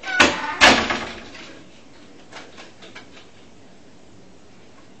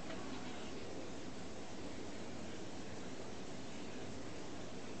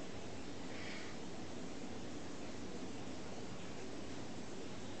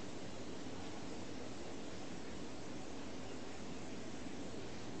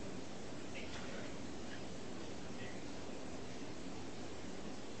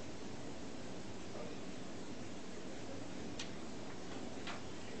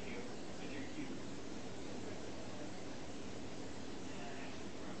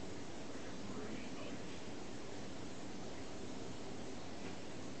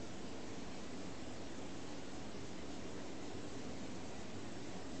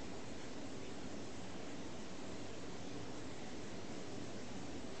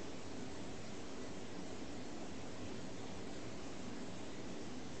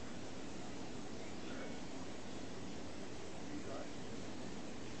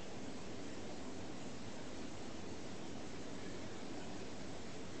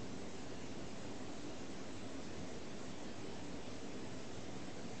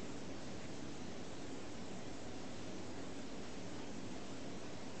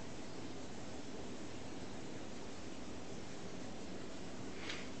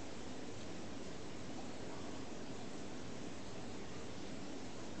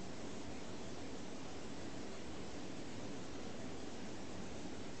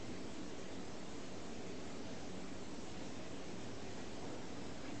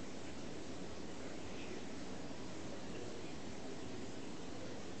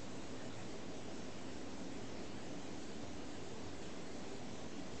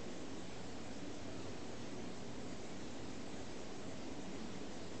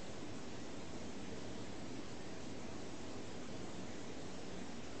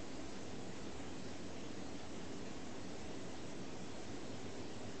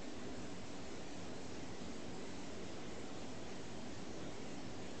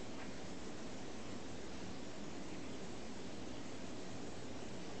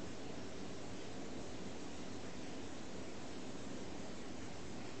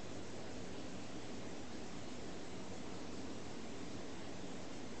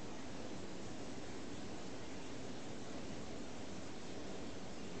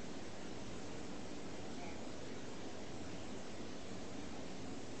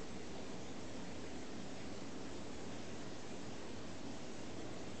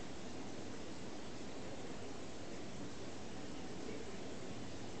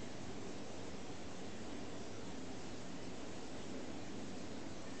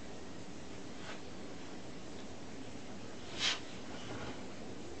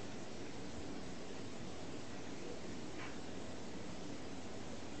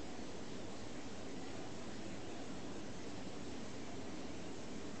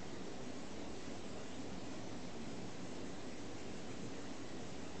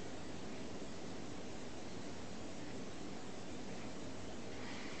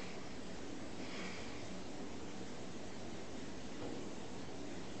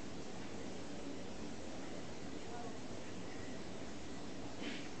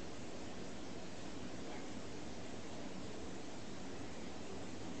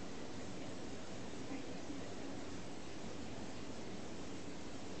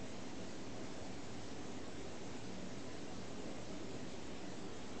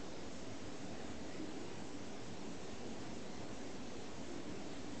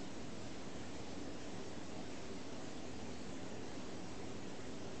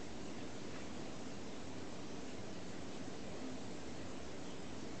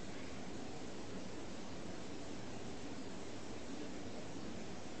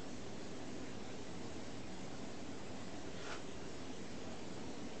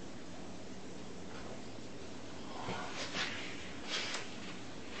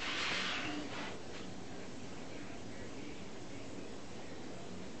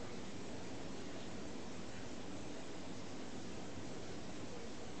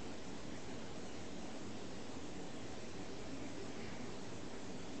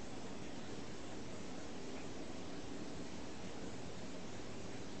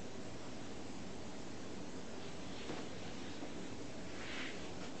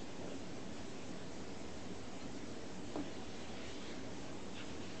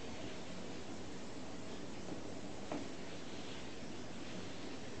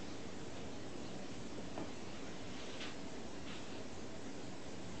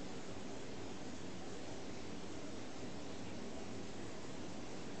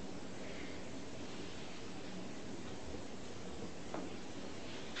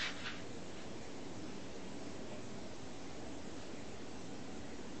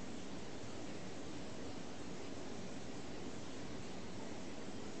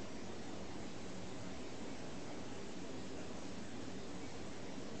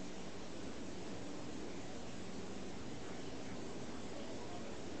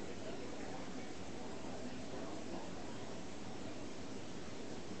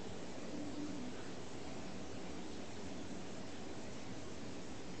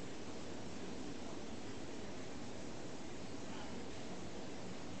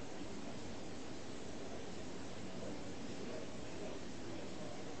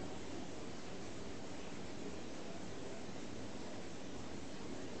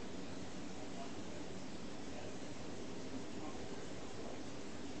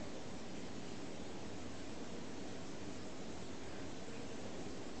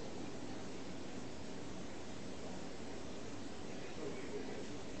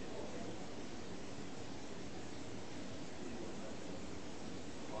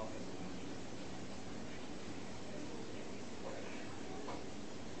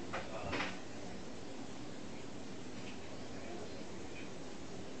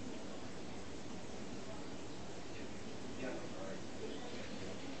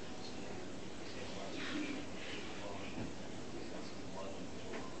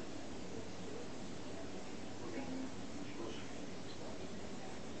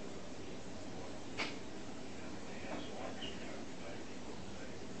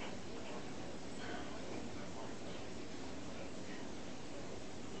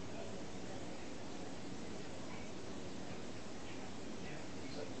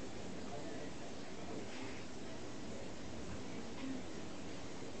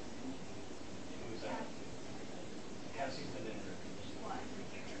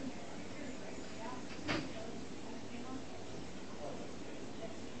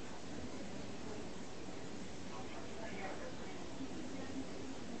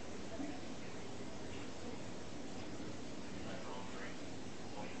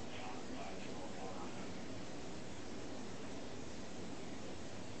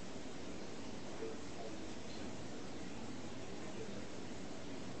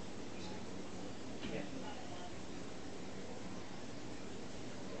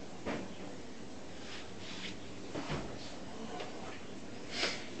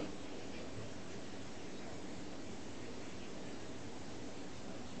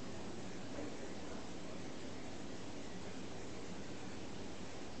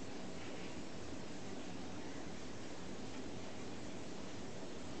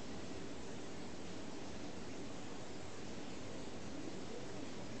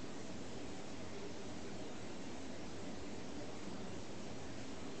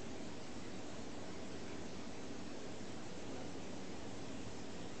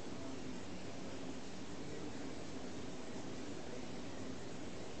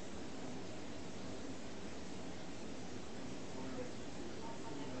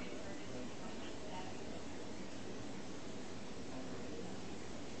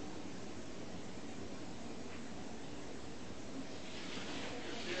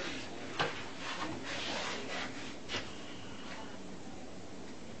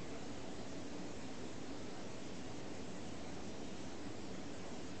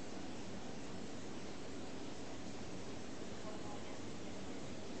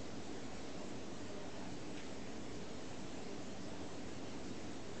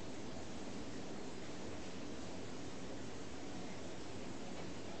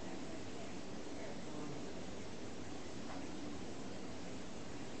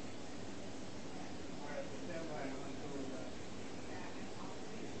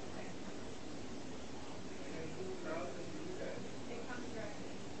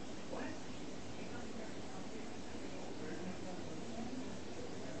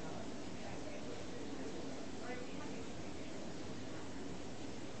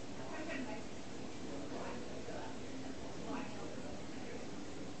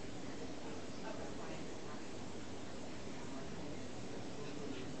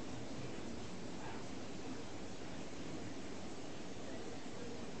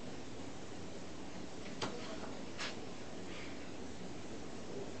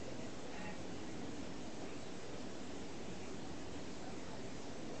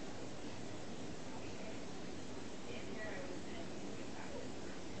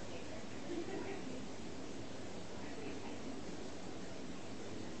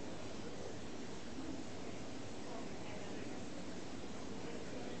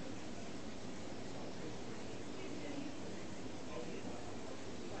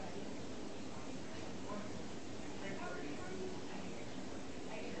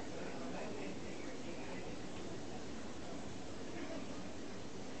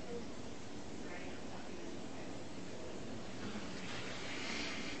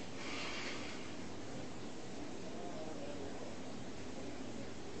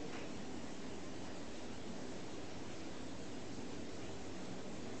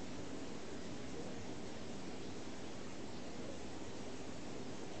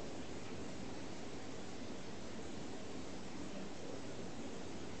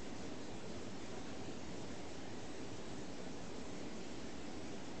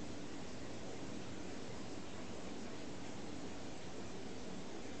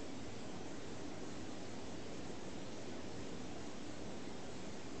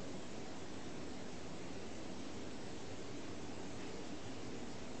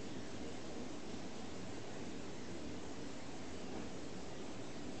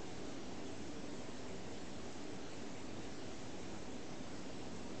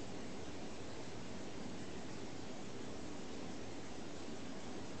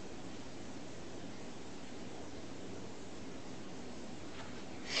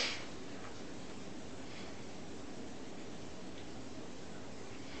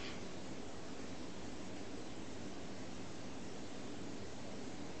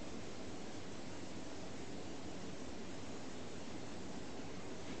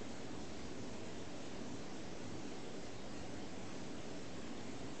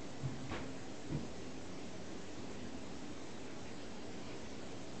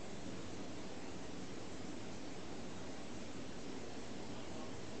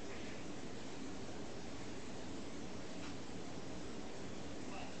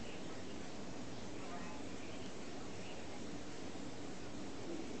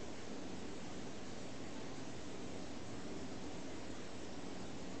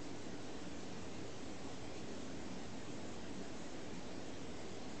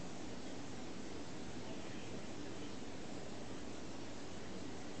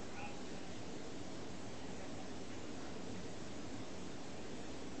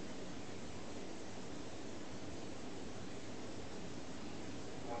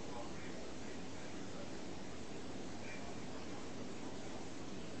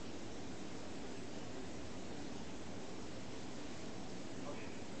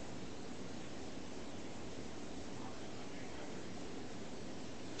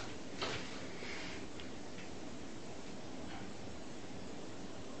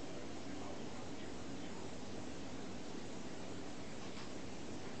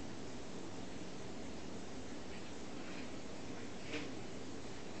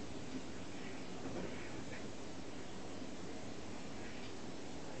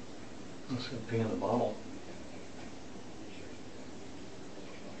 gonna pee in the bottle.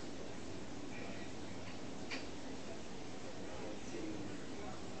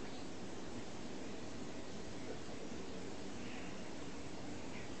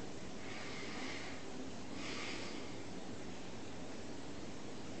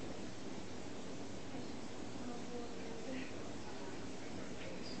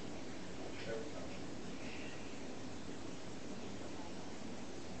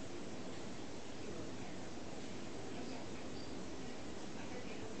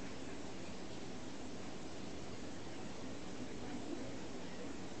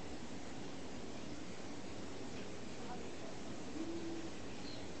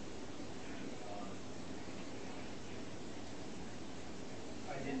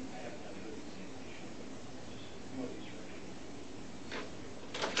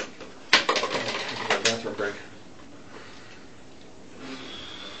 Bathroom break.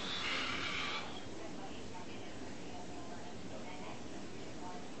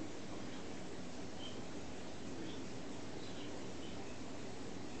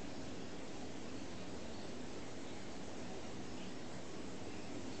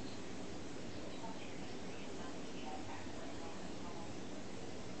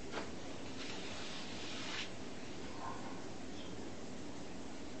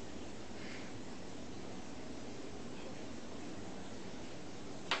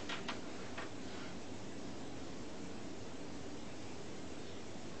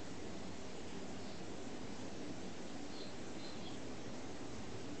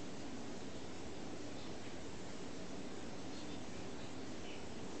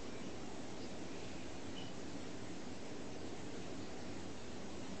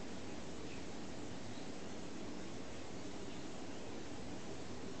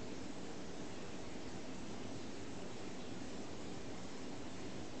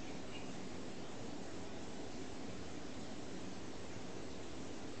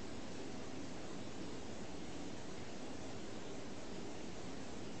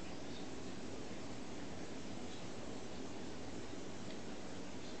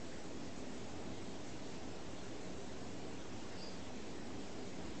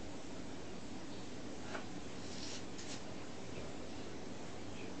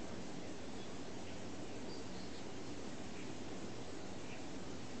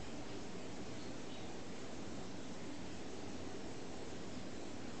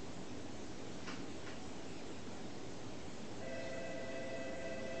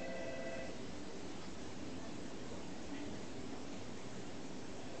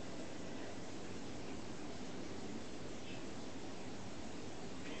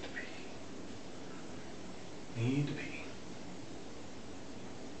 Need to be.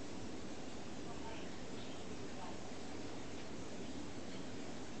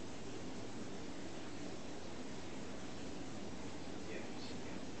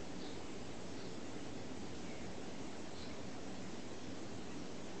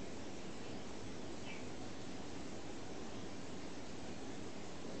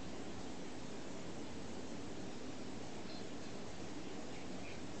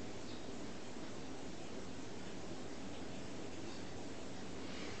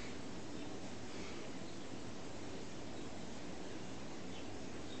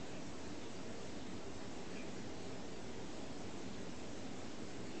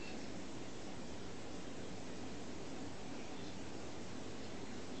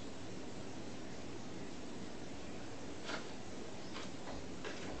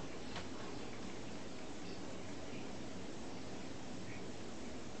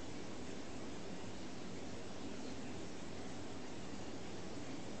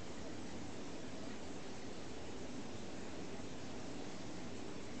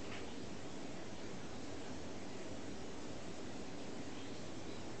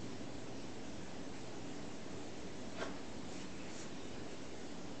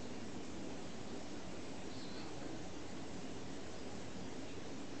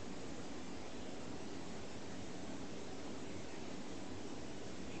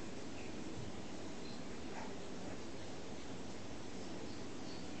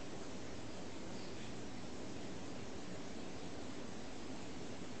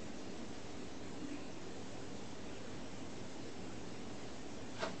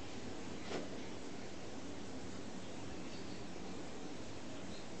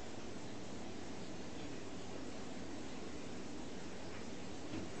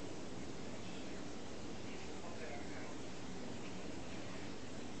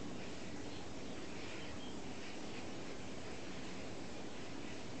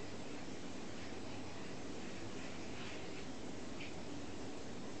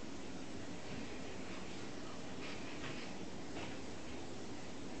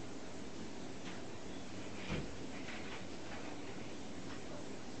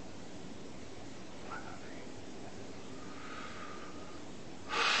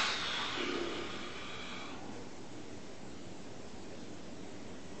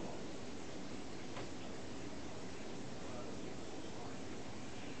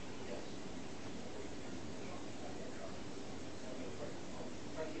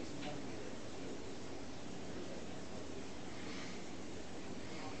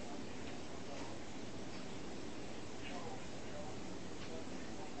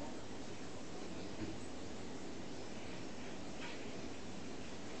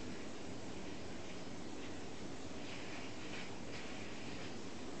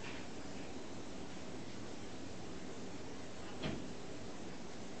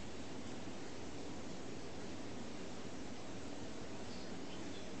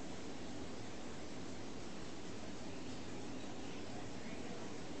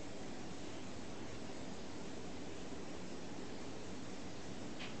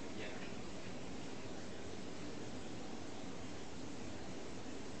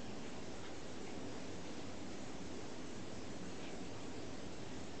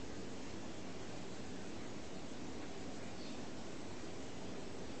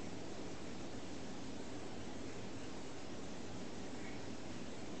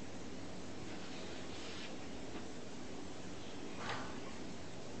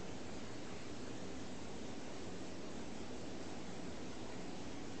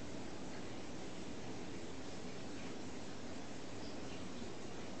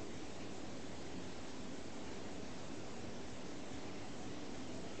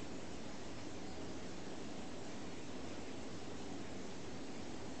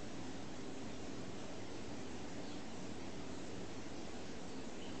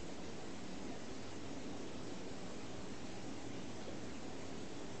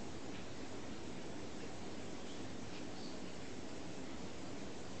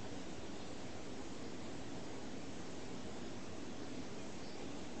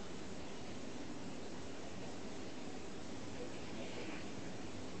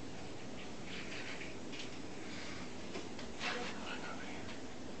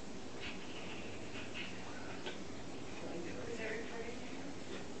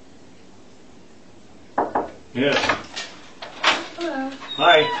 Yes. Hello.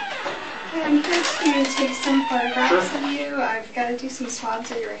 Hi. Hi, I'm here to take some photographs of you. I've got to do some swabs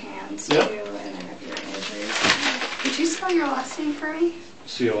of your hands too, Yep. and then of your injuries. Would you spell your last name for me?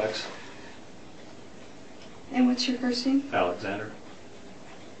 COX. And what's your first name? Alexander.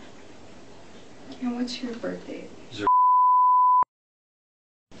 And what's your birth date?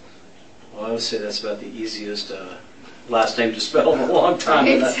 Well, I would say that's about the easiest last name to spell in a long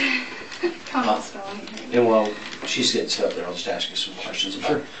time. Right. Common spelling. And while she's getting set up there, I'll just ask you some questions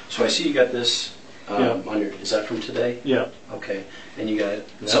about it. So I see you got this Yeah. on your, is that from today? Yeah. Okay. And you got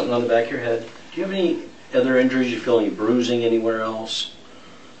something on the back of your head. Do you have any other injuries? You feel any bruising anywhere else?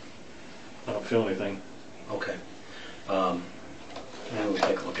 I don't feel anything. Okay. And we'll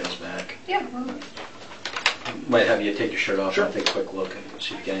take a look at his back. Yeah. Well, Might have you take your shirt off Sure. and take a quick look and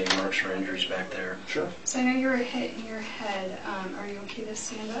see if you got any marks or injuries back there. Sure. so I know you were hit in your head. Are you okay to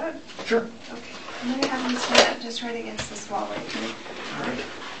stand up? Sure. Okay. I'm going to have you stand up just right against this wall right here. All right.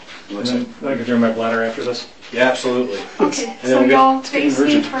 And Looks then like, I can drain my bladder after this. yeah, absolutely. Okay. then So we'll get y'all skin face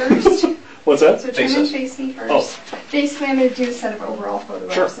me inversion. first. What's that? So turn Face and us. face me first. Oh. Basically, I'm going to do a set of overall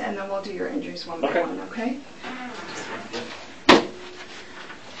photographs, Sure. and then we'll do your injuries one by Okay. one, okay?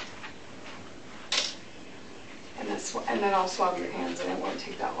 And then I'll swab your hands, and it won't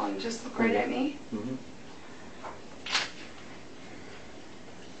take that long. Just look right at me. Mm-hmm.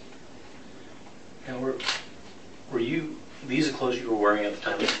 Now, were you, these are clothes you were wearing at the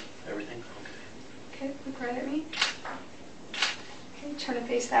time? Everything? Okay. Okay, look right at me. Okay, turn to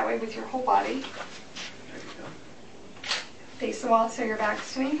face that way with your whole body. There you go. Face the wall so your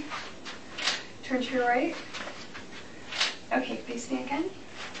back's to me. Turn to your right. Okay, face me again.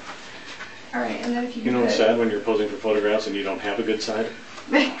 All right, and then if you You know what's sad when you're posing for photographs and you don't have a good side?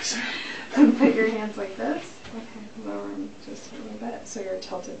 and put your hands like this. Okay, lower them just a little bit so you're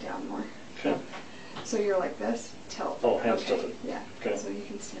tilted down more. Okay. So you're like this, tilt. Oh, hands okay. tilted. Yeah. Okay. So you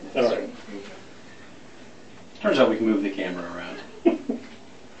can stand up All right. straight. There you go. Turns out we can move the camera around.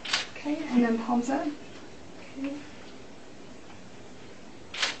 Okay, and then palms up. Okay.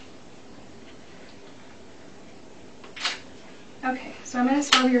 Okay, so I'm going to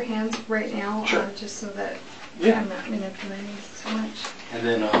swab your hands right now, Sure. just so that Yeah. I'm not manipulating so much. And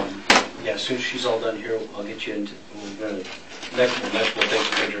then, yeah, as soon as she's all done here, I'll get you into, next we'll take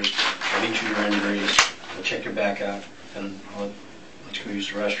some pictures. I'll get you your injuries, I'll check your back out, and I'll let you go use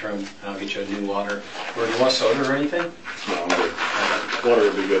the restroom, and I'll get you a new water. Or do you want soda or anything? No, I'm good. Water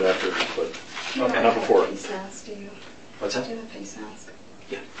would be good after, but You Okay. don't Not have before. a face mask, do you? What's Do that? you have a face mask?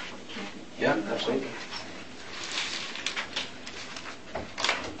 Yeah. Okay. Yeah, absolutely.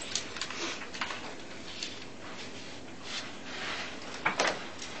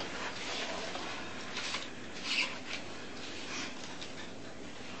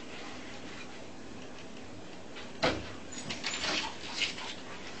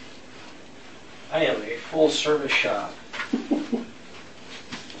 I am a full service shop.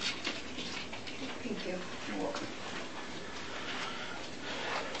 Thank you. You're welcome.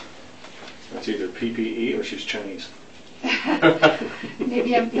 it's either PPE or she's Chinese.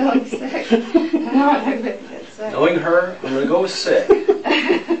 Maybe I'm feeling sick. I don't want to get sick. Knowing her, I'm going to go with sick.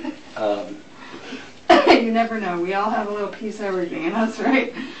 You never know. We all have a little piece of everything in us,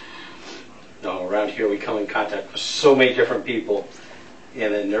 right? No, around here we come in contact with so many different people,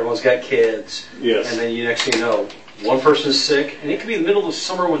 and then everyone's got kids. Yes. And then next thing you know, one person's sick, and it could be the middle of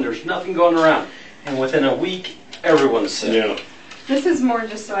summer when there's nothing going around, and within a week, everyone's sick. Yeah. This is more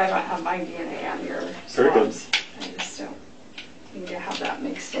just so I don't have my DNA on your Very good. swabs. I just don't need to have that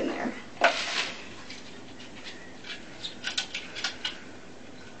mixed in there.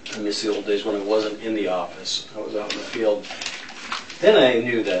 I miss the old days when I wasn't in the office. I was out in the field. Then I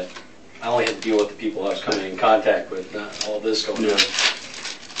knew that I only had to deal with the people I was coming in contact with, not all this going Yeah. on.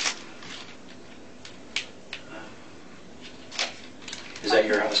 Is that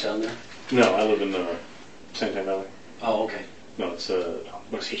your house down there? No, I live in Santana Valley. Oh, okay. No, it's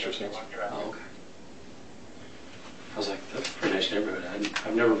my sister's house. Oh, okay. I was like, that's a pretty nice neighborhood.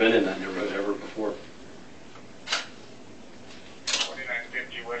 I've never been in that neighborhood ever before.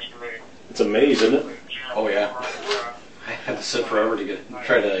 It's a maze, isn't it? Oh, yeah. I had to sit forever to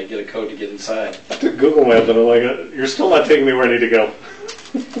try to get a code to get inside. I took Google Maps and I'm like, you're still not taking me where I need to go.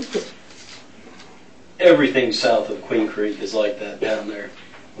 Everything south of Queen Creek is like that down there.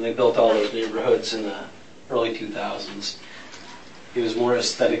 When they built all those neighborhoods in the early 2000s, it was more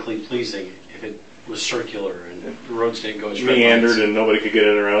aesthetically pleasing if it was circular and the roads didn't go straight Meandered lines. and nobody could get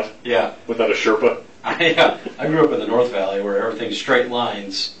in or out Yeah. without a Sherpa. I grew up in the North Valley where everything's straight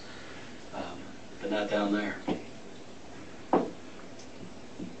lines, but not down there.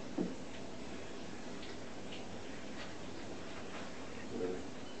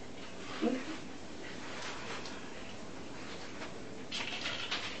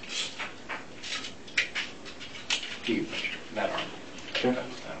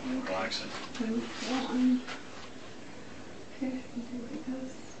 one on. Okay, I can do it like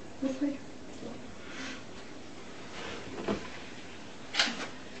this. This way.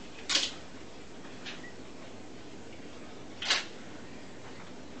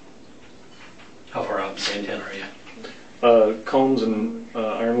 How far out in Santan are you? Combs and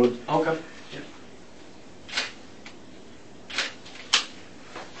Ironwood. Okay. Yeah.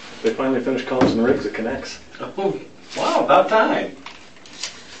 They finally finished Combs and Riggs. It connects. Oh, wow, about time.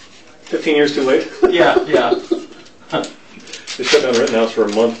 15 years too late. Yeah, yeah. They shut down Rittenhouse for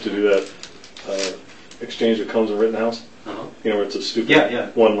a month to do that exchange that comes in Rittenhouse. Uh-huh. You know, where it's a stupid Yeah.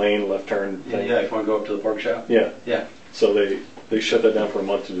 one lane left turn Yeah, thing. yeah, if you want to go up to the pork shop. Yeah. Yeah. So they shut that down for a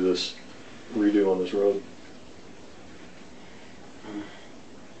month to do this redo on this road.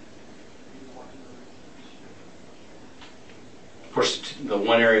 Of course, the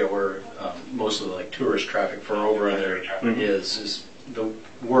one area where most of the like tourist traffic for over in there is the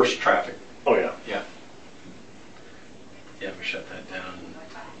worst traffic. Oh yeah. Yeah. Yeah, we shut that down.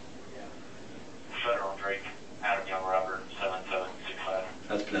 Federal Drake, Adam Young Robert, 7765.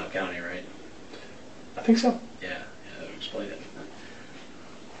 That's Pinal County, right? I think so. Yeah, yeah, explain it.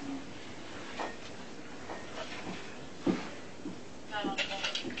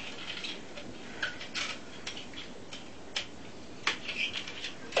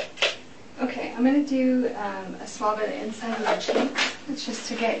 Okay, I'm going to do a swab of the inside of your cheeks. It's just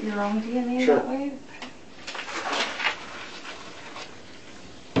to get your own DNA Sure. that way.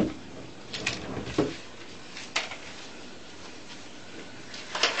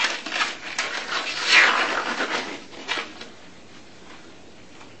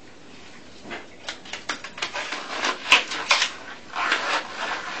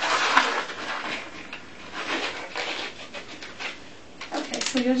 Okay,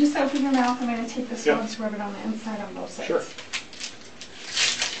 so you'll just open your mouth. I'm going to take this Yeah. swab, scrub it on the inside on both sides. Sure.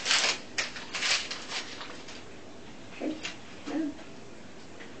 Okay. Good.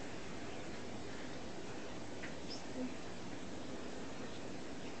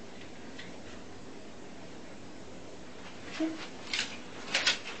 Okay.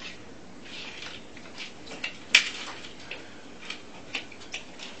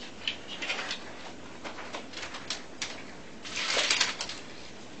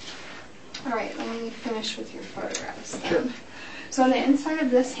 All right, let me finish with your photographs then. Sure. So on the inside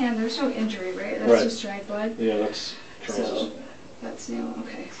of this hand, there's no injury, right? That's Right. just dried blood. Yeah, that's Charles's. So that's new.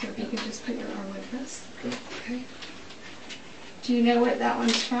 Okay, so if you could just put your arm like this. Okay. Okay. Do you know what that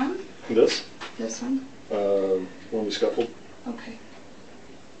one's from? This? This one? When we scuffled. Okay.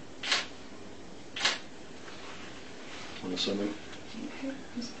 I'm assuming. Okay,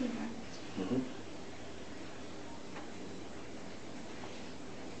 just put it back. Mm-hmm.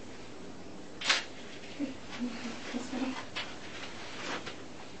 Okay, this way.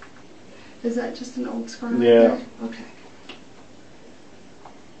 Is that just an old scar? right Yeah. there? Okay.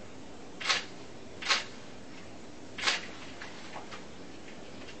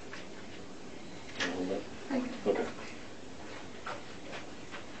 Okay. Okay.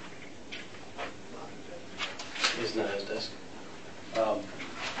 He's not at his desk. Go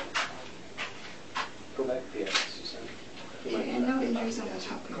back. Yeah, Suzanne. Okay, and no injuries on the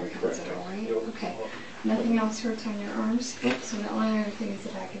top of your hands Correct. at all, right? Okay. Nothing else hurts on your arms? Nope. So the only other thing is the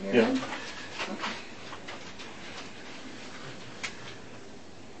back of your Yeah. head? Okay.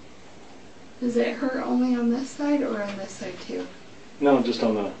 Does it hurt only on this side or on this side too? No, just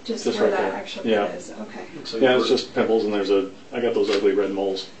on the Just right where that there. actually Yeah. is? Okay. Looks like Yeah, we're- it's just pimples, and I got those ugly red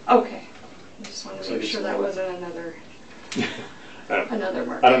moles. Okay. I just wanted Looks to like make it's sure a that little- wasn't another I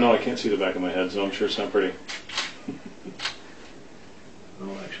mark. don't know. I can't see the back of my head, so I'm sure it's not pretty.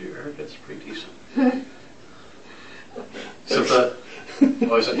 Oh, actually, your haircut's pretty decent. Except that,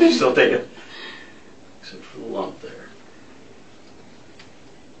 oh, is it, you still take it? Except for the lump there.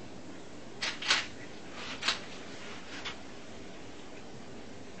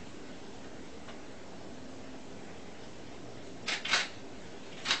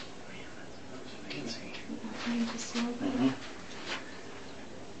 Fancy. Just a little bit. Mhm.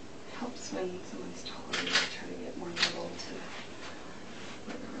 Helps when someone's taller, you try to get more level to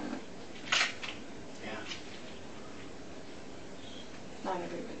where they're at. Yeah. Not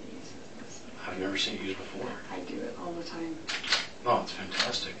everybody uses this. I've never seen it used before. I do it all the time. Oh, it's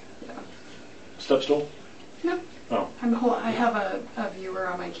fantastic. Yeah. Step stool? No. Oh. I have a viewer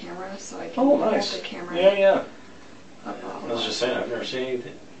on my camera, so I can Oh, hold nice. the camera Yeah, yeah. up. I was just saying, I've never seen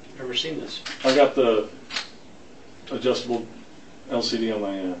anything, never seen this. I got the adjustable LCD on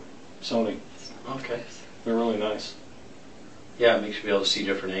my Sony. Okay. They're really nice. Yeah, it makes you be able to see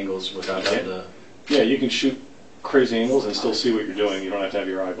different angles without having to. Yeah, you can shoot crazy angles and still see what you're doing. You don't have to have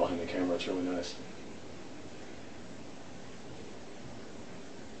your eye behind the camera. It's really nice.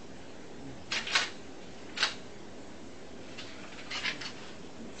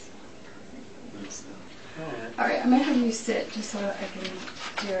 All right, I'm gonna have you sit just so that I can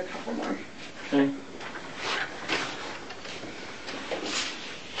do a couple more. Okay.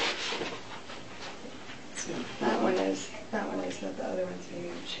 That one is, but the other one's maybe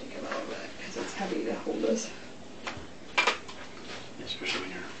I'm shake it a little bit because it's heavy to hold this. Especially when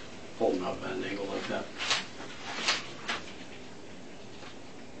you're holding up at an angle like that.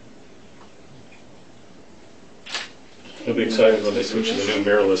 I'll be excited when they switch to the new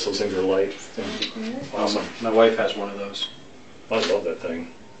mirrorless. Those things are light. Awesome. My wife has one of those. I love that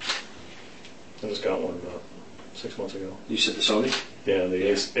thing. I just got one about 6 months ago. You said the Sony? Yeah, the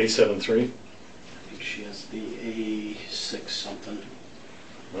A7 III. I think she has the A6 something.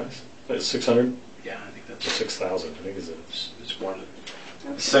 Nice. It's 600? Yeah, I think that's Or 6,000, I think is it. It's more than.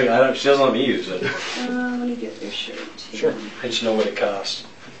 Okay. She doesn't let me use it. Let me get your shirt. Sure. I just know what it costs.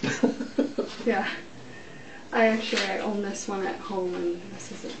 Yeah. I own this one at home, and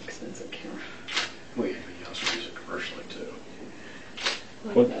this is an expensive camera. Well, yeah, but you also use it commercially too.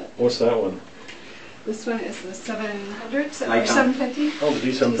 Like that. What's that one? This one is the 700, or Nikon. 750. Oh,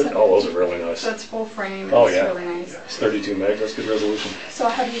 the D750? Oh, those are really nice. So it's full frame. Oh, It's yeah. really nice. It's 32 meg. That's good resolution. So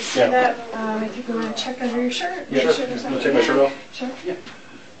I'll have you stand Yeah. up. I think you want to check under your shirt. Yeah, Make sure. there's I'm gonna nothing take my shirt there. off. Sure. Yeah.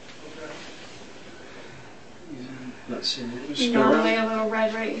 Let's see. Normally a little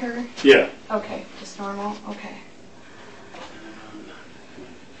red right here. Yeah. Okay, just normal. Okay.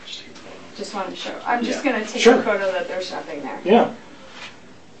 Just want to show. I'm just Yeah. going to take Sure. a photo that there's nothing there. Yeah.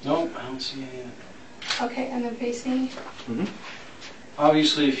 No, I don't see any. Okay, and then face me. Mm-hmm.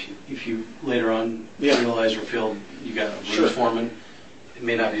 Obviously, if you later on Yeah. realize or feel you got a Sure. wound forming, it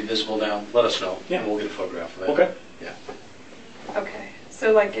may not be visible now. Let us know, Yeah. and we'll get a photograph of that. Okay. Yeah. Okay.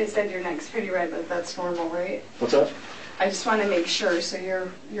 So like I said, your neck's pretty red, but that's normal, right? What's that? I just want to make sure. So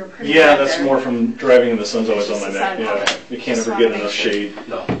you're pretty Yeah, red that's there. more from driving and the sun's always It's on my just the neck. sun, Yeah. okay. You can't Just ever wanna get make enough sure. shade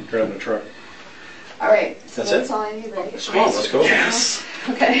No. driving a truck. All right. So That's that's it? all I need. Ready? Come on, let's go. Yes.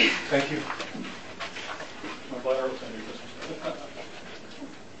 Okay. Thank you.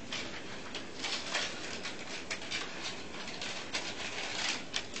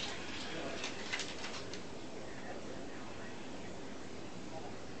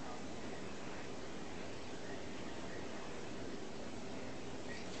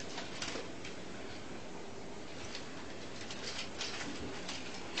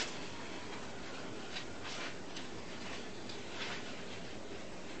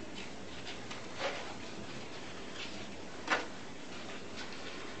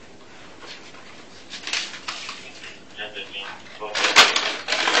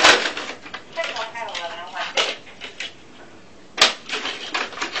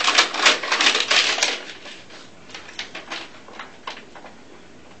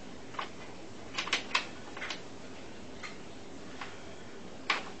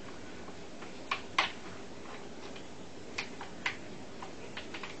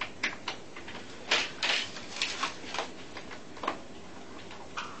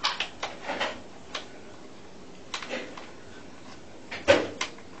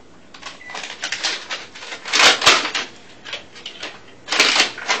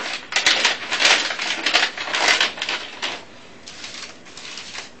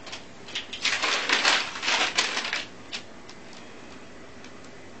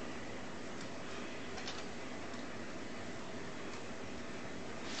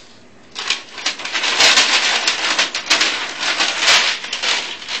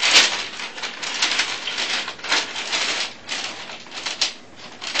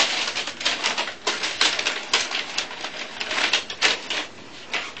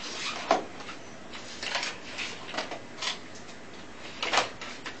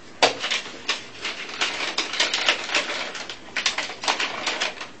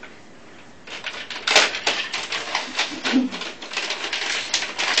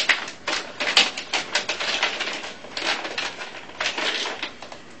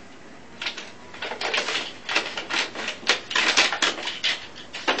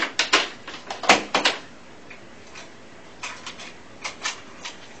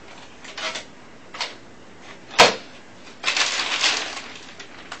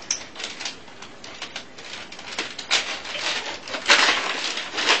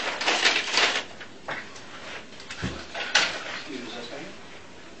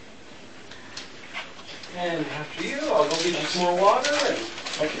 And after you, I'll go get you some more water. And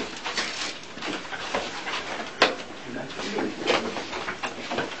Thank you. that's for you.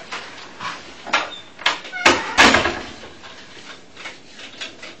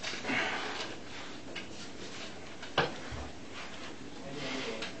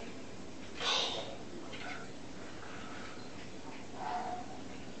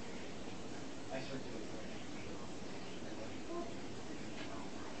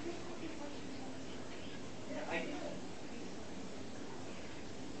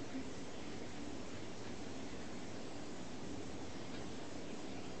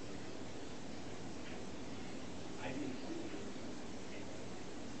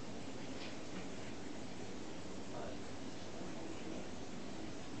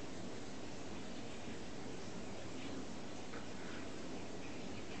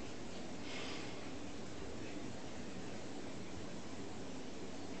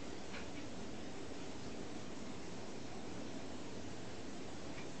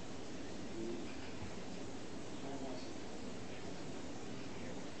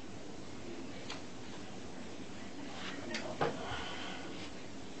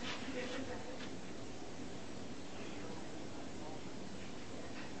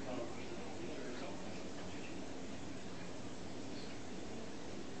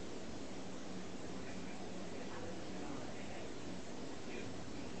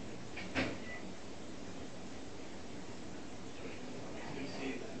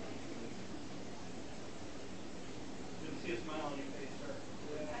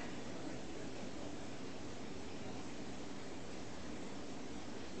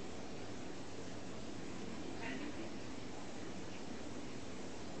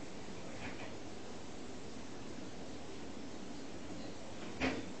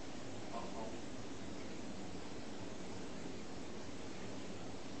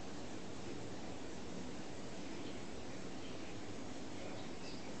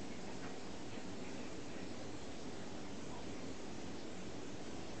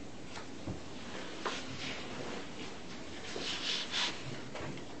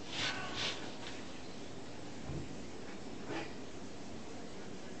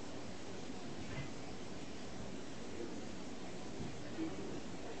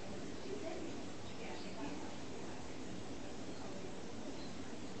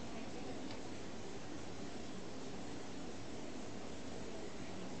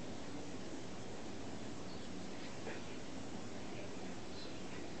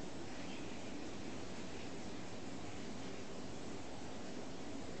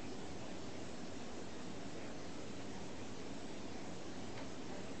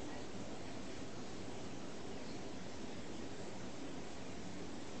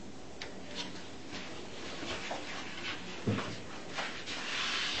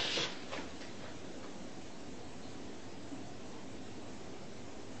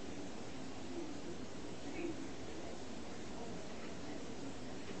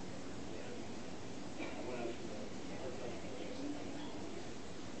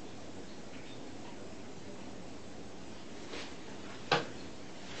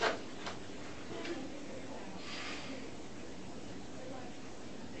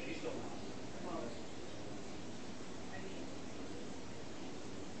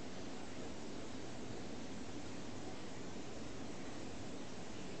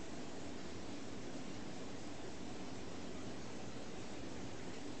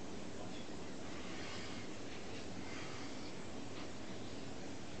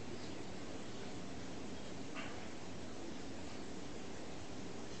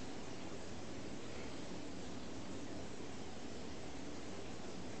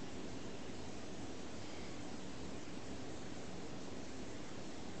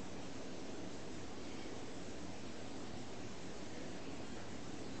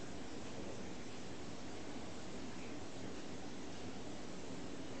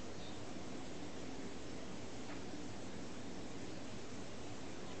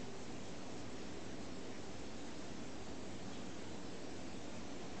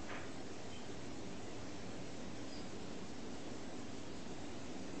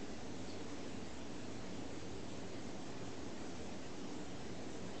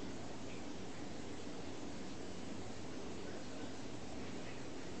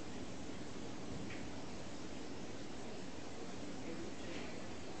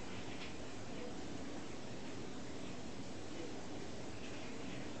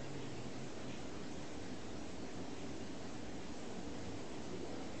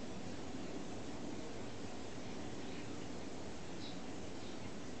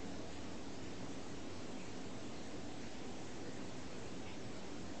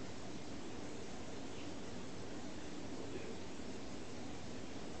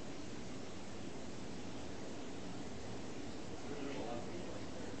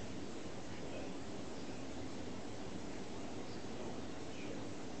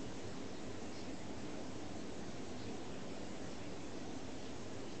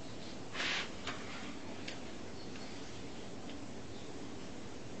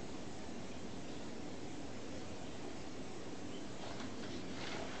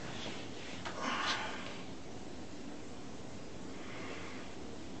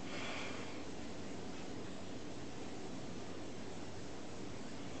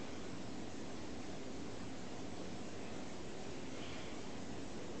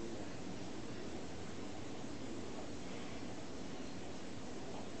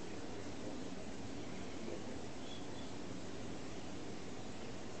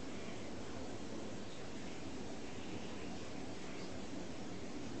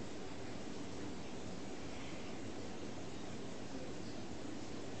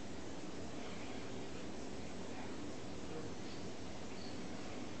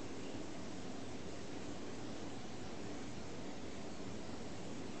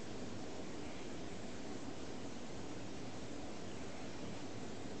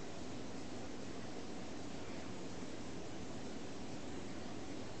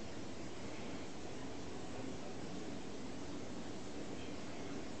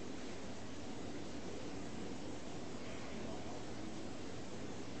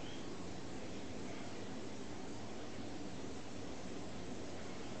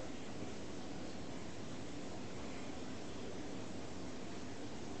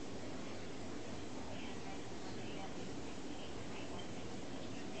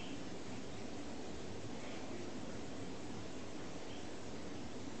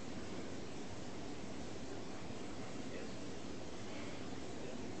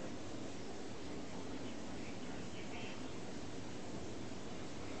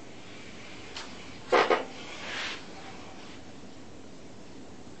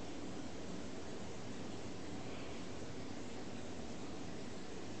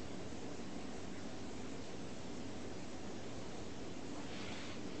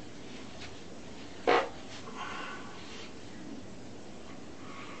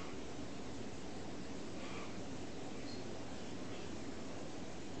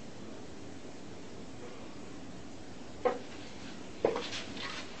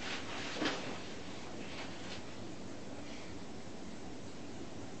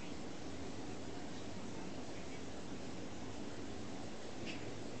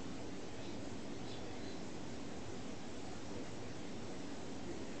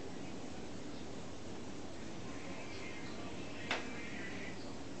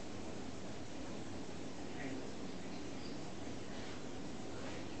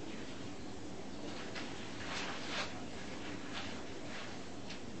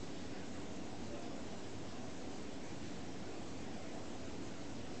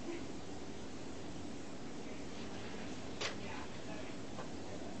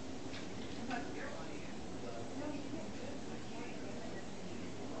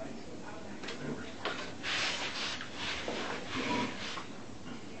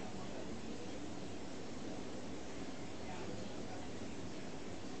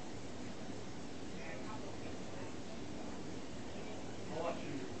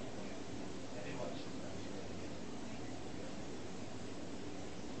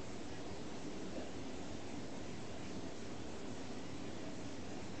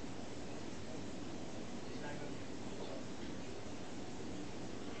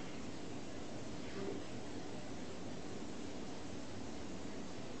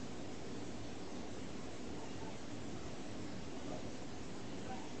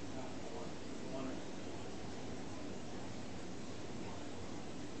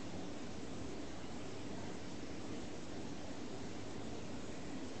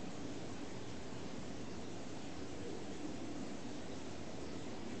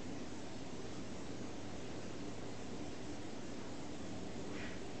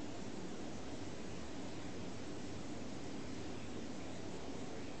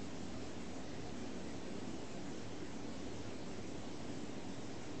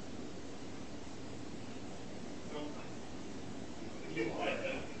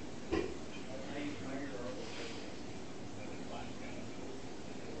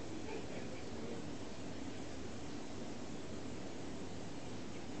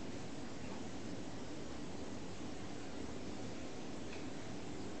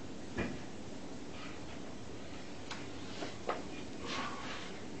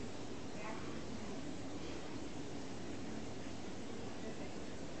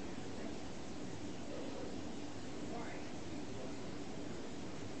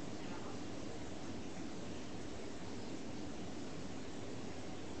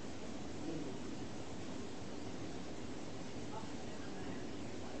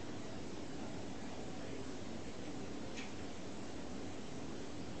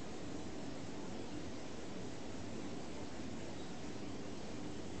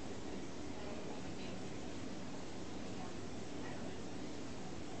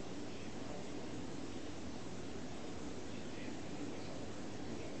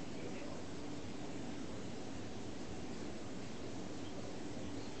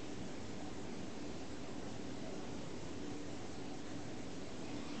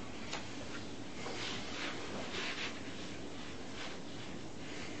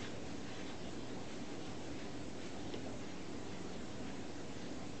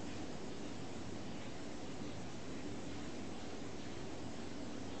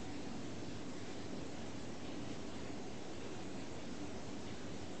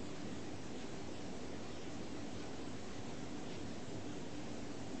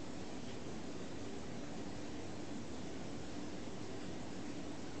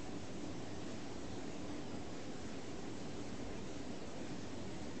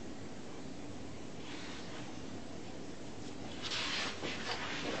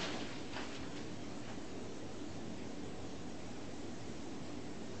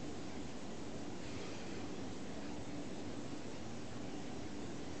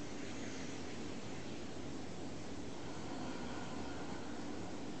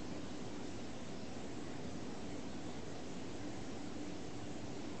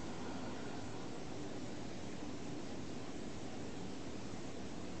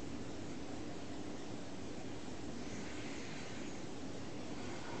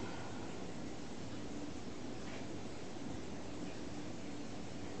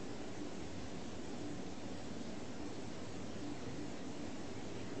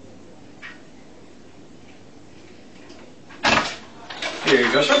 Here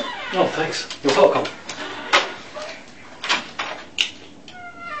you go, sir. Oh, thanks. You're welcome.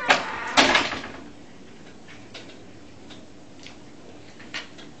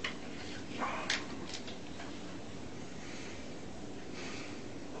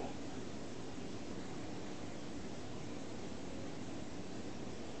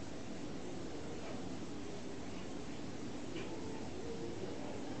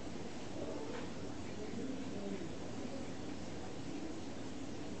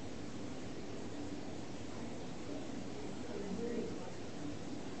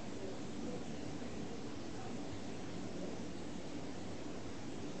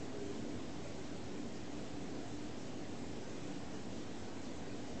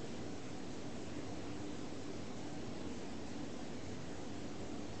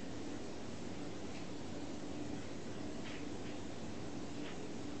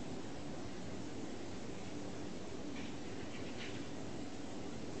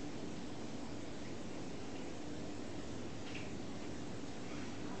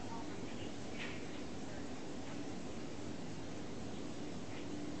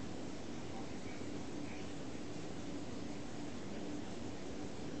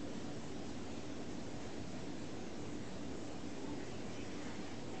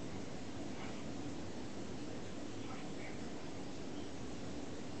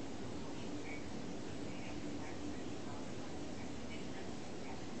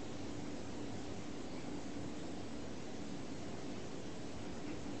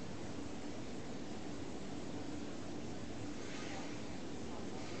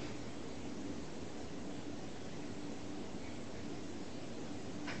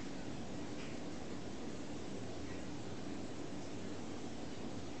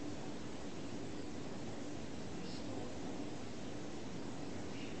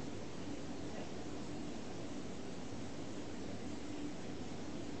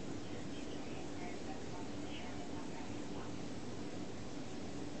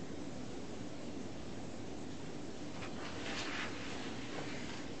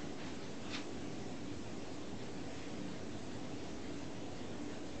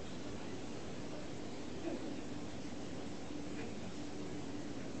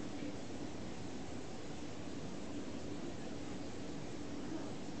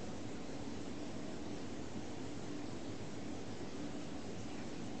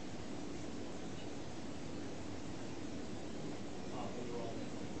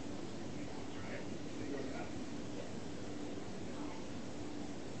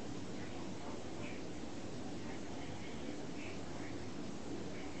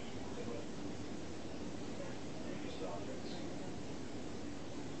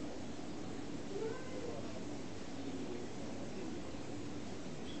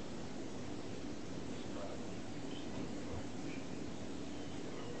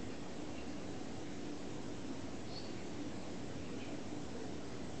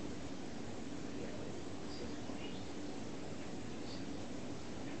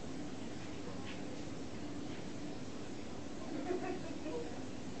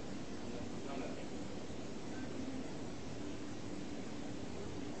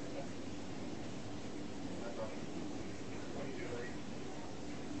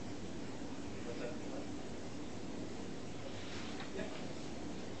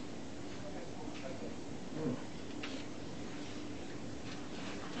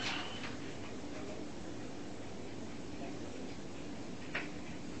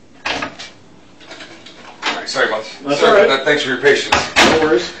 Sorry about That's sorry all about that. Thanks for your patience. No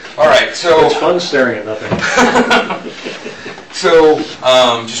worries. All right, so It's fun staring at nothing. so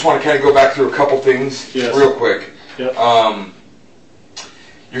just want to kind of go back through a couple things real quick. Yep.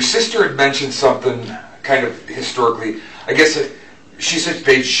 Your sister had mentioned something kind of historically. I guess she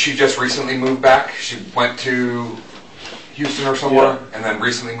said she just recently moved back. She went to Houston or somewhere, and then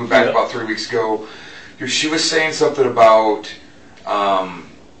recently moved back about 3 weeks ago. She was saying something about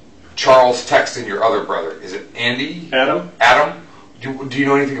Charles texting your other brother. Is it Andy? Adam? Adam? Do you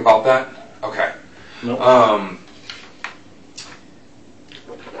know anything about that? Okay. No.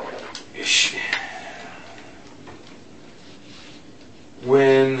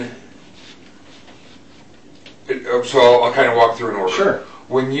 So I'll kind of walk through an order. Sure.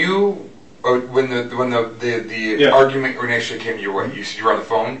 When you when the argument initially came your way, you said you were on the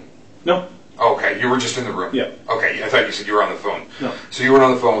phone? No. Oh, okay, you were just in the room. Yeah. Okay, I thought you said you were on the phone. No. So you weren't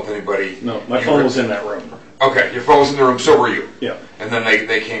on the phone with anybody? No, my phone was in that room. Okay, your phone was in the room, so were you? Yeah. And then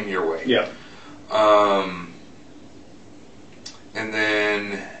they came your way? Yeah. And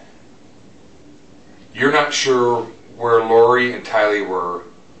then you're not sure where Lori and Tylee were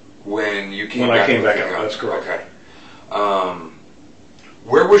when you came back? When I came back out, that's correct. Okay.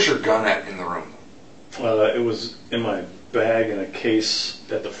 Where was your gun at in the room? It was in my bag in a case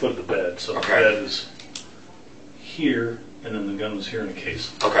at the foot of the bed. So Okay. the bed was here, and then the gun was here in a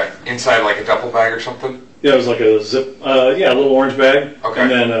case. Okay. Inside like a duffel bag or something? Yeah, it was like a zip, a little orange bag. Okay.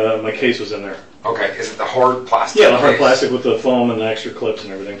 And then my case was in there. Okay. Is it the hard plastic? Yeah, the hard case? plastic with the foam and the extra clips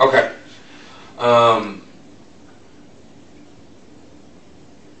and everything. Okay.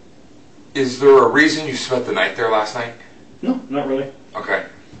 Is there a reason you spent the night there last night? No, not really. Okay.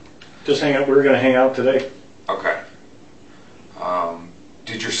 Just hang out. We were going to hang out today. Okay.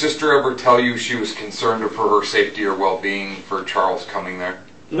 Did your sister ever tell you she was concerned for her safety or well-being for Charles coming there?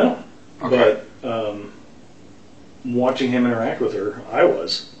 No. Okay. But watching him interact with her, I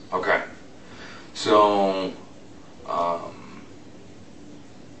was. Okay. So,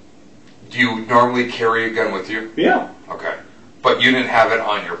 do you normally carry a gun with you? Yeah. Okay. But you didn't have it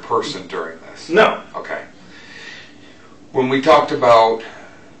on your person during this? No. Okay. When we talked about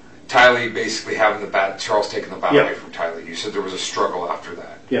Tylee basically having the bat, Charles taking the bat Yeah. away from Tylee, you said there was a struggle after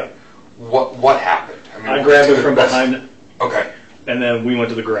that. Yeah. What happened? I grabbed him from behind, Okay. and then we went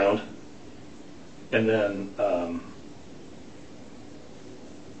to the ground, and then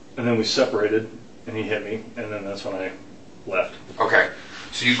we separated, and he hit me, and then that's when I left. Okay.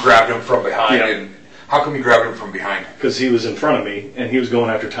 So you grabbed him from behind, Yeah. and how come you grabbed him from behind? Because he was in front of me, and he was going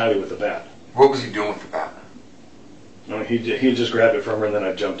after Tylee with the bat. What was he doing with the bat? No, he just grabbed it from her, and then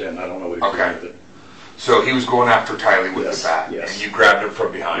I jumped in. I don't know what he was Okay. doing with it. So he was going after Tylee with Yes, the bat, yes. and you grabbed him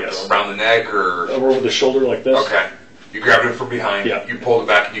from behind, Yes. around the neck, or Over the shoulder like this. okay. You grabbed him from behind. Yeah. You pulled it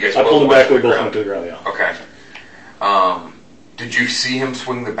back, and you guys I both pulled him went back. to We the both ground. went to the ground. Yeah. Okay. Did you see him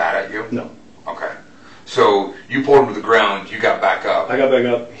swing the bat at you? No. Okay. So you pulled him to the ground. You got back up. I got back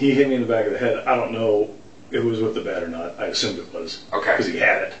up. He hit me in the back of the head. I don't know if it was with the bat or not. I assumed it was. Okay. Because he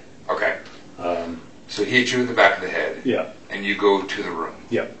had it. Okay. So he hit you in the back of the head. Yeah. And you go to the room.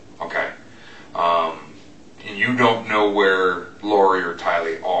 Yeah. Okay. And you don't know where Lori or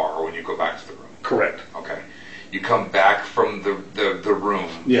Tylee are when you go back to the room. Correct. Okay. You come back from the room.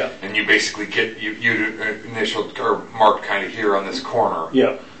 Yeah. And you basically get you initial or marked kind of here on this corner.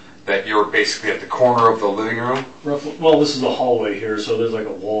 Yeah. That you're basically at the corner of the living room. Roughly. Well, this is the hallway here, so there's like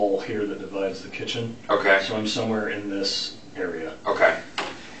a wall here that divides the kitchen. Okay. So I'm somewhere in this area. Okay.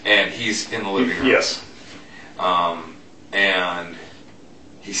 And he's in the living room. Yes. And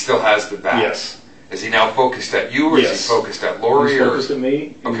he still has the bat. Yes. Is he now focused at you, or is Yes. he focused at Lori? He's Or focused at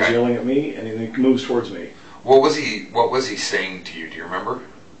me. He's Okay. yelling at me, and he moves towards me. what was he saying to you? Do you remember?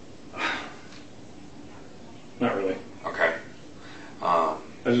 Not really. Okay. I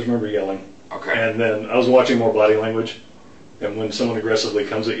just remember yelling. Okay. And then I was watching more body language. And when someone aggressively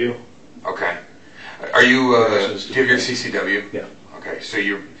comes at you, Okay. Are you? Do you have your CCW? yeah. Okay. So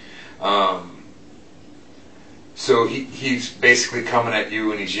you. So he's basically coming at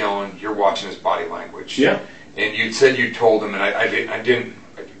you and he's yelling. You're watching his body language. Yeah. And you said you told him, and I didn't.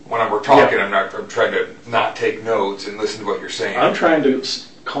 When we're talking, Yeah. I'm trying to not take notes and listen to what you're saying. I'm trying to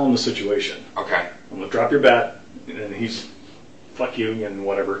calm the situation. Okay. I'm going to drop your bat, and he's, fuck you, and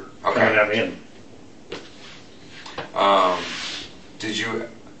whatever, Okay. coming at me. And Did you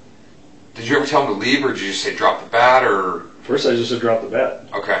ever tell him to leave, or did you just say drop the bat, or first I just said drop the bat.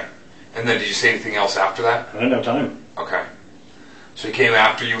 okay? And then did you say anything else after that? I didn't have time. Okay. So he came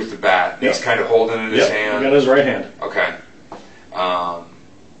after you with the bat. And Yep. He's kind of holding it in his Yep, hand. I got his right hand. Okay.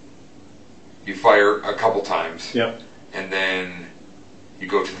 You fire a couple times. Yep, And then you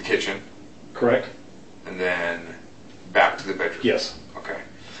go to the kitchen, correct? and then back to the bedroom. Yes. Okay.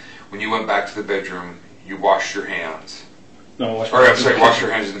 When you went back to the bedroom, you washed your hands. No, watch Or I'm sorry, wash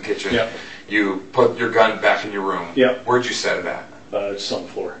your hands in the kitchen. Yep. You put your gun back in your room. Yep. Where'd you set it at? It's on the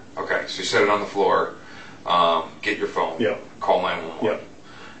floor. Okay, so you set it on the floor. Get your phone. Yep. Call 911. Yep.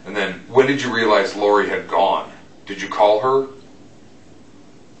 And then, when did you realize Lori had gone? Did you call her?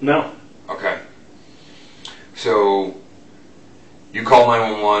 No. Okay. So, you call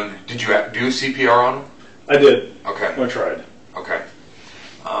 911. Did you do CPR on him? I did. Okay. I tried. Okay.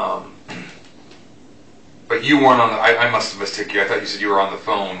 But you weren't on the. I must have mistaken you. I thought you said you were on the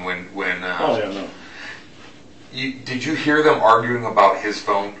phone when. Oh, yeah, no. Did you hear them arguing about his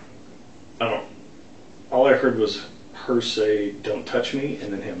phone? I don't. All I heard was her say, don't touch me,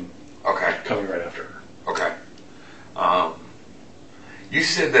 and then him Okay. coming right after her. Okay. You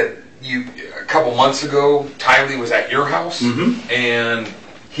said that a couple months ago, Tylee was at your house, and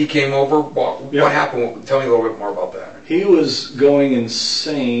he came over. What Yep. happened? Tell me a little bit more about that. He was going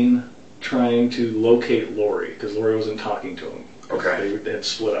insane trying to locate Lori, because Lori wasn't talking to him. Okay. They had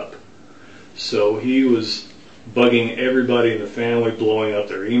split up. So he was bugging everybody in the family, blowing up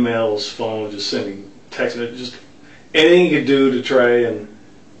their emails, phone, just sending text messages. anything he could do to try and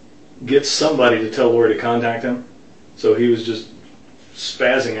get somebody to tell Lori to contact him. So he was just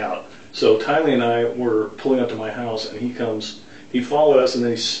spazzing out. So Tylee and I were pulling up to my house, and he followed us, and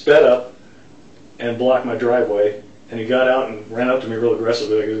then he sped up and blocked my driveway. And he got out and ran up to me real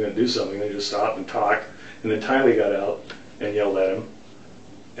aggressively, like he was going to do something. And he just stopped and talked. And then Tylee got out and yelled at him.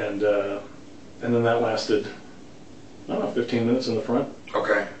 And then that lasted, I don't know, 15 minutes in the front.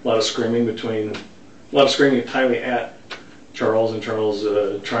 Okay. A lot of screaming at Tylee at Charles, and Charles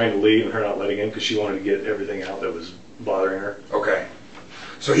trying to leave and her not letting him because she wanted to get everything out that was bothering her. Okay.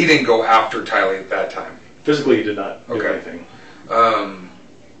 So he didn't go after Tylee at that time? Physically, he did not do Okay. anything.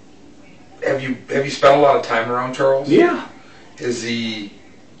 Have you spent a lot of time around Charles? Yeah. Is he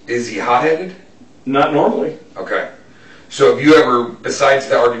hot-headed? Not normally. Okay. So have you ever, besides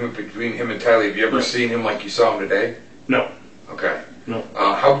the argument between him and Tylee, have you ever seen him like you saw him today? No. Okay. No.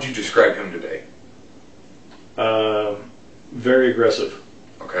 How would you describe him today? Very aggressive.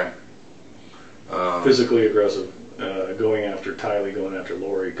 Okay. Physically aggressive. Going after Tylee, going after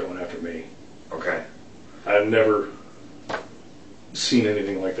Lori, going after me. Okay. I've never seen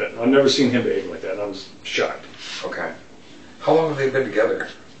anything like that. I've never seen him behave like that, and I was shocked. Okay. How long have they been together?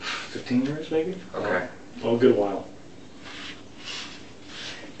 15 years, maybe? Okay. Oh, a good while.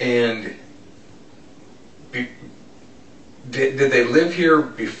 And did they live here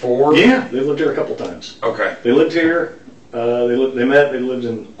before? Yeah, they lived here a couple times. Okay. They lived here. They lived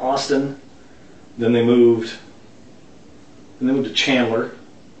in Austin. Then they moved. Then they moved to Chandler.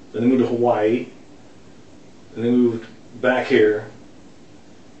 Then they moved to Hawaii. Then they moved back here.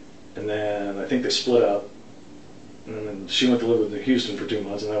 And then I think they split up. And then she went to live with Houston for 2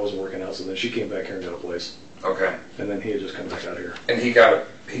 months, and that wasn't working out. So then she came back here and got a place. Okay. And then he had just come back out here. And he got a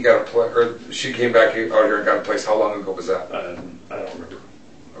place, or she came back out here and got a place. How long ago was that? I don't remember.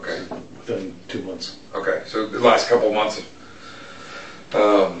 Okay. Within 2 months. Okay. So the last couple of months.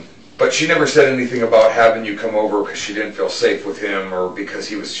 But she never said anything about having you come over because she didn't feel safe with him or because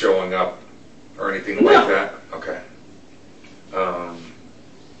he was showing up or anything like that? Okay.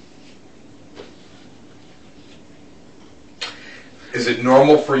 Is it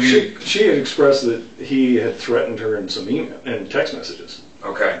normal for you? She had expressed that he had threatened her in some email and text messages.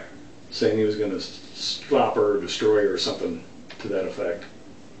 Okay. Saying he was going to stop her or destroy her or something to that effect.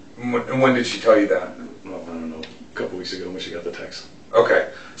 And when did she tell you that? Well, I don't know, a couple weeks ago when she got the text. Okay.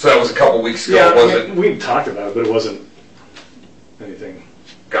 So that was a couple weeks ago, Yeah, wasn't it? we talked about it, but it wasn't anything.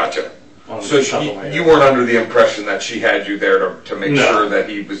 Gotcha. On So the top of my head. you weren't under the impression that she had you there to make sure that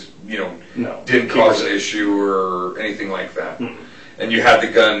he was, No. didn't cause an issue or anything like that. And you had the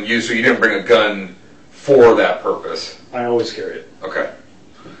gun, so you didn't bring a gun for that purpose. I always carry it. Okay.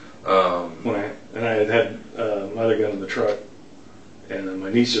 I had my other gun in the truck, and then my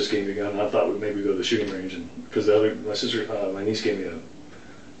niece just gave me a gun. And I thought we'd maybe go to the shooting range, and because my niece gave me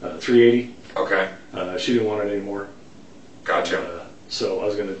a 380. Okay. She didn't want it anymore. Gotcha. So I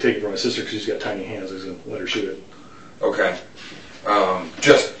was going to take it for my sister because she's got tiny hands. I was going to let her shoot it. Okay.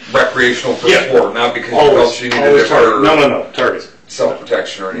 Just recreational for Yeah. sport, not because you Always, felt she needed always it target. for No, targets.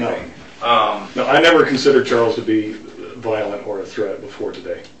 self-protection or anything. No, I never considered Charles to be violent or a threat before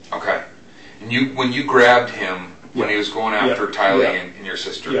today. Okay. And when you grabbed him when he was going after Tylee and your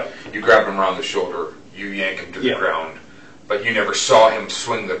sister, you grabbed him around the shoulder, you yank him to the ground, but you never saw him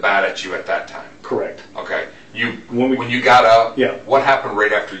swing the bat at you at that time. Correct. Okay. When you got up, Yeah. what happened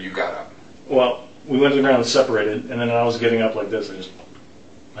right after you got up? Well, we went to the ground and separated, and then I was getting up like this, and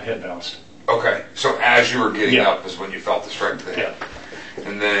my head bounced. Okay. So as you were getting Yeah. up is when you felt the strike to the head. Yeah.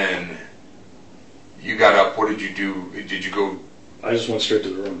 And then you got up. What did you do? Did you go? I just went straight to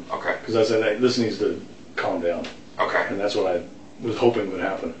the room. Okay. Because I said, hey, this needs to calm down. Okay. And that's what I was hoping would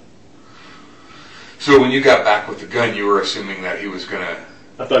happen. So when you got back with the gun, you were assuming that he was gonna.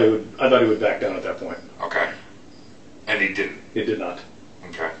 I thought he would back down at that point. Okay. And he didn't. He did not.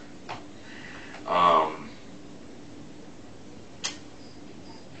 Okay.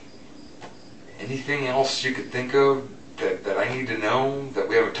 Anything else you could think of that I need to know that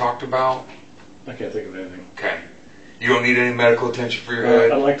we haven't talked about? I can't think of anything. Okay. You don't need any medical attention for your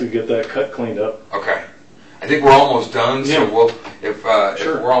head? I'd like to get that cut cleaned up. Okay. I think we're almost done. Yeah. So if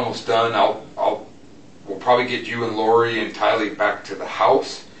Sure. we're almost done, we'll probably get you and Lori and Tylee back to the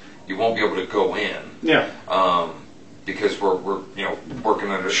house. You won't be able to go in. Yeah. Because we're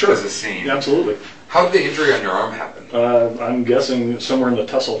working under Sure. as a scene. Yeah, absolutely. How did the injury on your arm happen? I'm guessing somewhere in the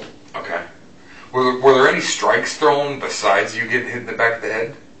tussle. Okay. Were there any strikes thrown besides you getting hit in the back of the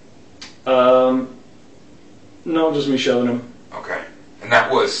head? No, just me shoving him. Okay. And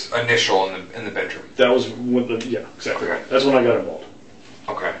that was initial in the bedroom. That was exactly. Okay. That's when I got involved.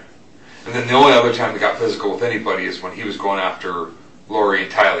 Okay. And then the only other time they got physical with anybody is when he was going after Lori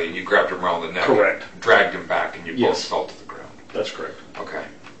and Tylee, and you grabbed him around the neck, Correct. dragged him back, and you both Yes. fell to the ground. That's correct. Okay.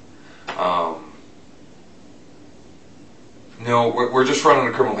 No, we're just running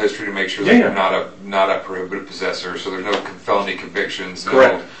a criminal history to make sure that Yeah, you're yeah. not a prohibited possessor, so there's no felony convictions. No,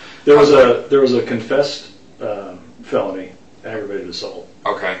 Correct. There was a confessed felony, aggravated assault,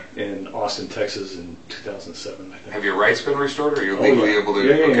 Okay. in Austin, Texas in 2007, I think. Have your rights been restored, or are you Oh, legally yeah. able to?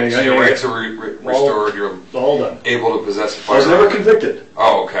 Yeah, yeah, okay, yeah, so your yeah, rights yeah. are restored. You're All done. able to possess a I firearm. was never convicted.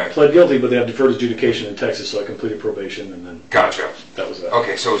 Oh, okay. Pled guilty, but they have deferred adjudication in Texas, so I completed probation, and then Gotcha. that was that.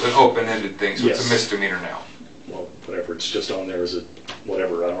 Okay, so it's an open-ended thing, so it's Yes. a misdemeanor now. Well, whatever, it's just on there as a,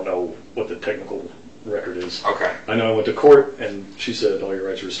 whatever, I don't know what the technical record is. Okay, I know I went to court, and she said, all your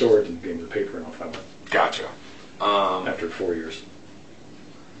rights are restored, and gave me the paper, and off I went, gotcha. after 4 years.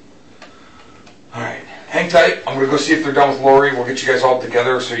 All right, hang tight. I'm gonna go see if they're done with Lori. We'll get you guys all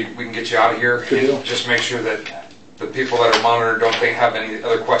together so we can get you out of here. Good deal. And just make sure that the people that are monitored don't have any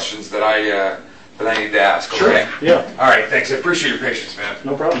other questions that I need to ask. Sure, Okay. yeah, All right. Thanks. I appreciate your patience, man.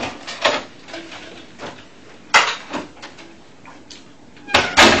 no problem.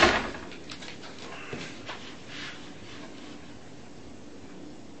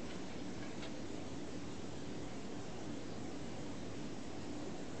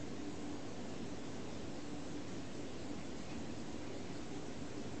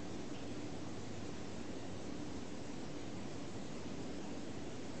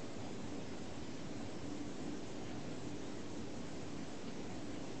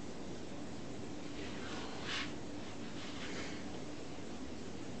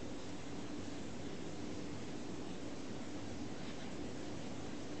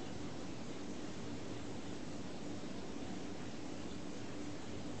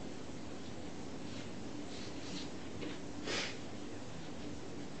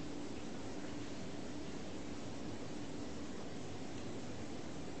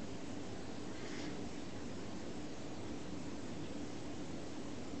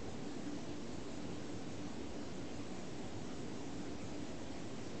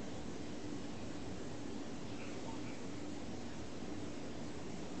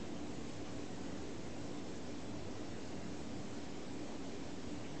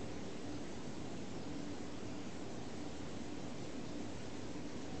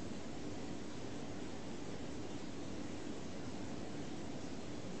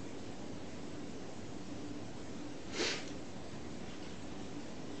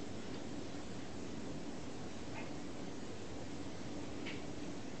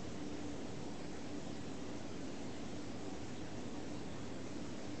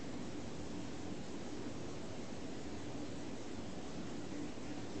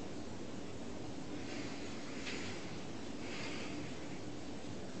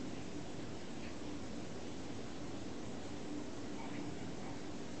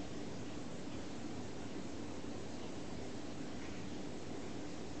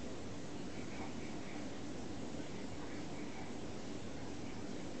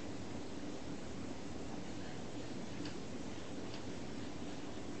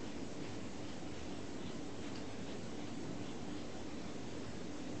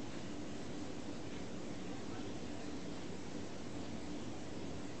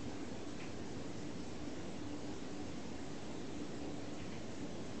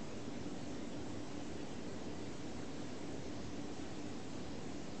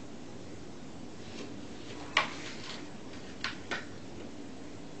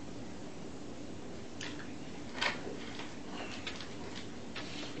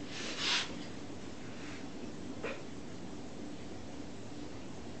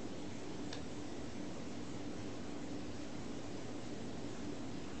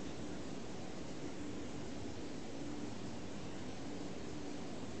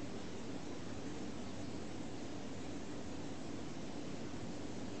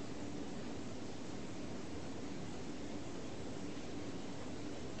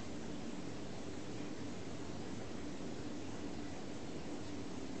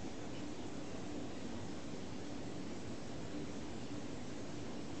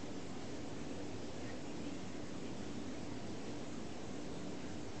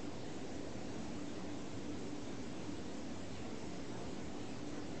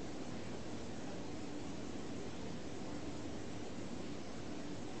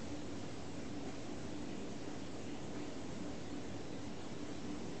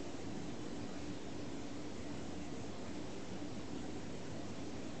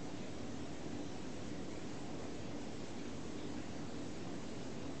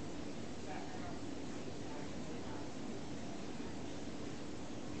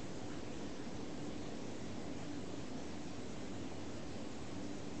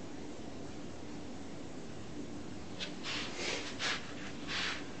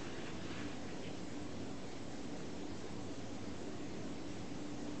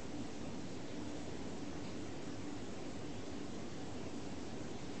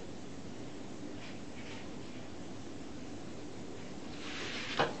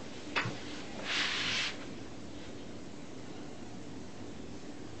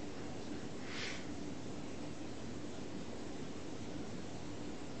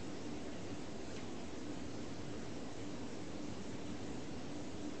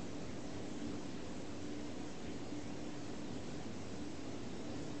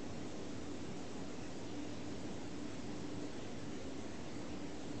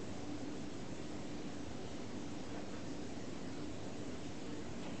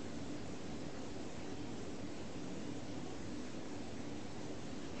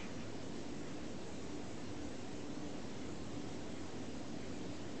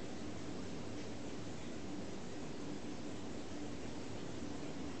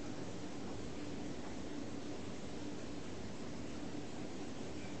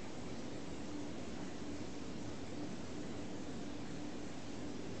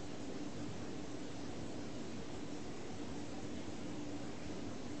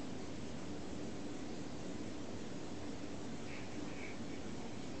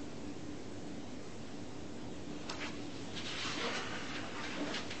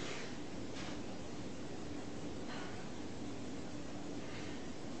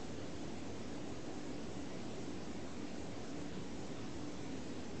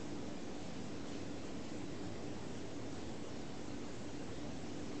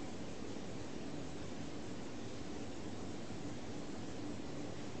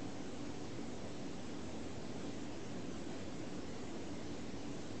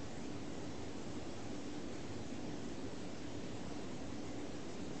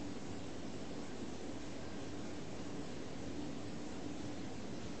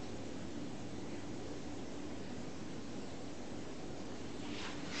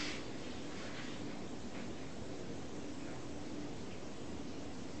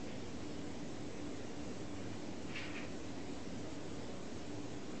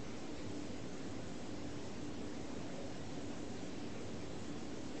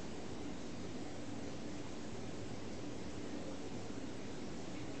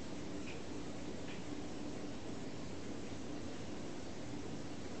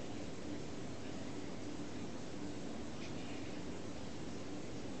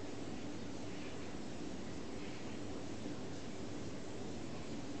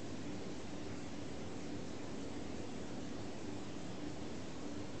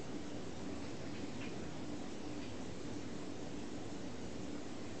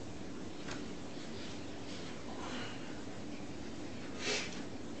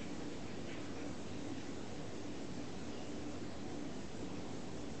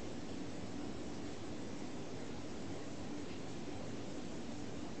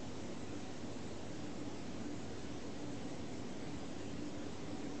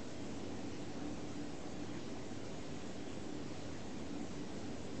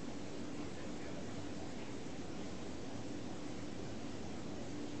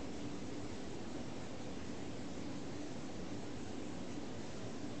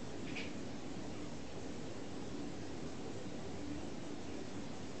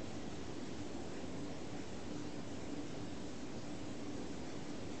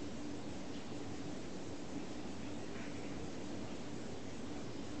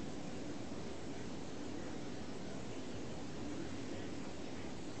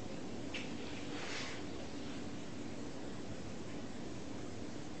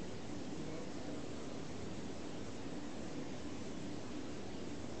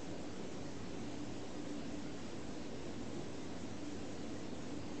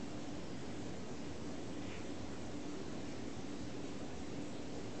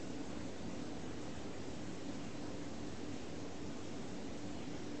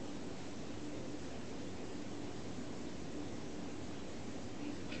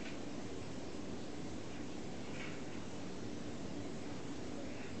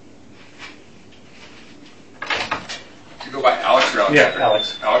 You go by Alex or Alexander? Yeah,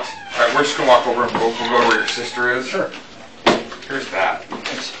 Alex. Alex? All right, we're just going to walk over and we'll go to where your sister is. Sure. Here's that.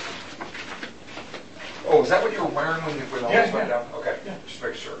 Thanks. Oh, is that what you were wearing when all Yeah, this went yeah. down? Okay, Yeah. just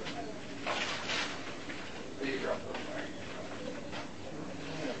make sure.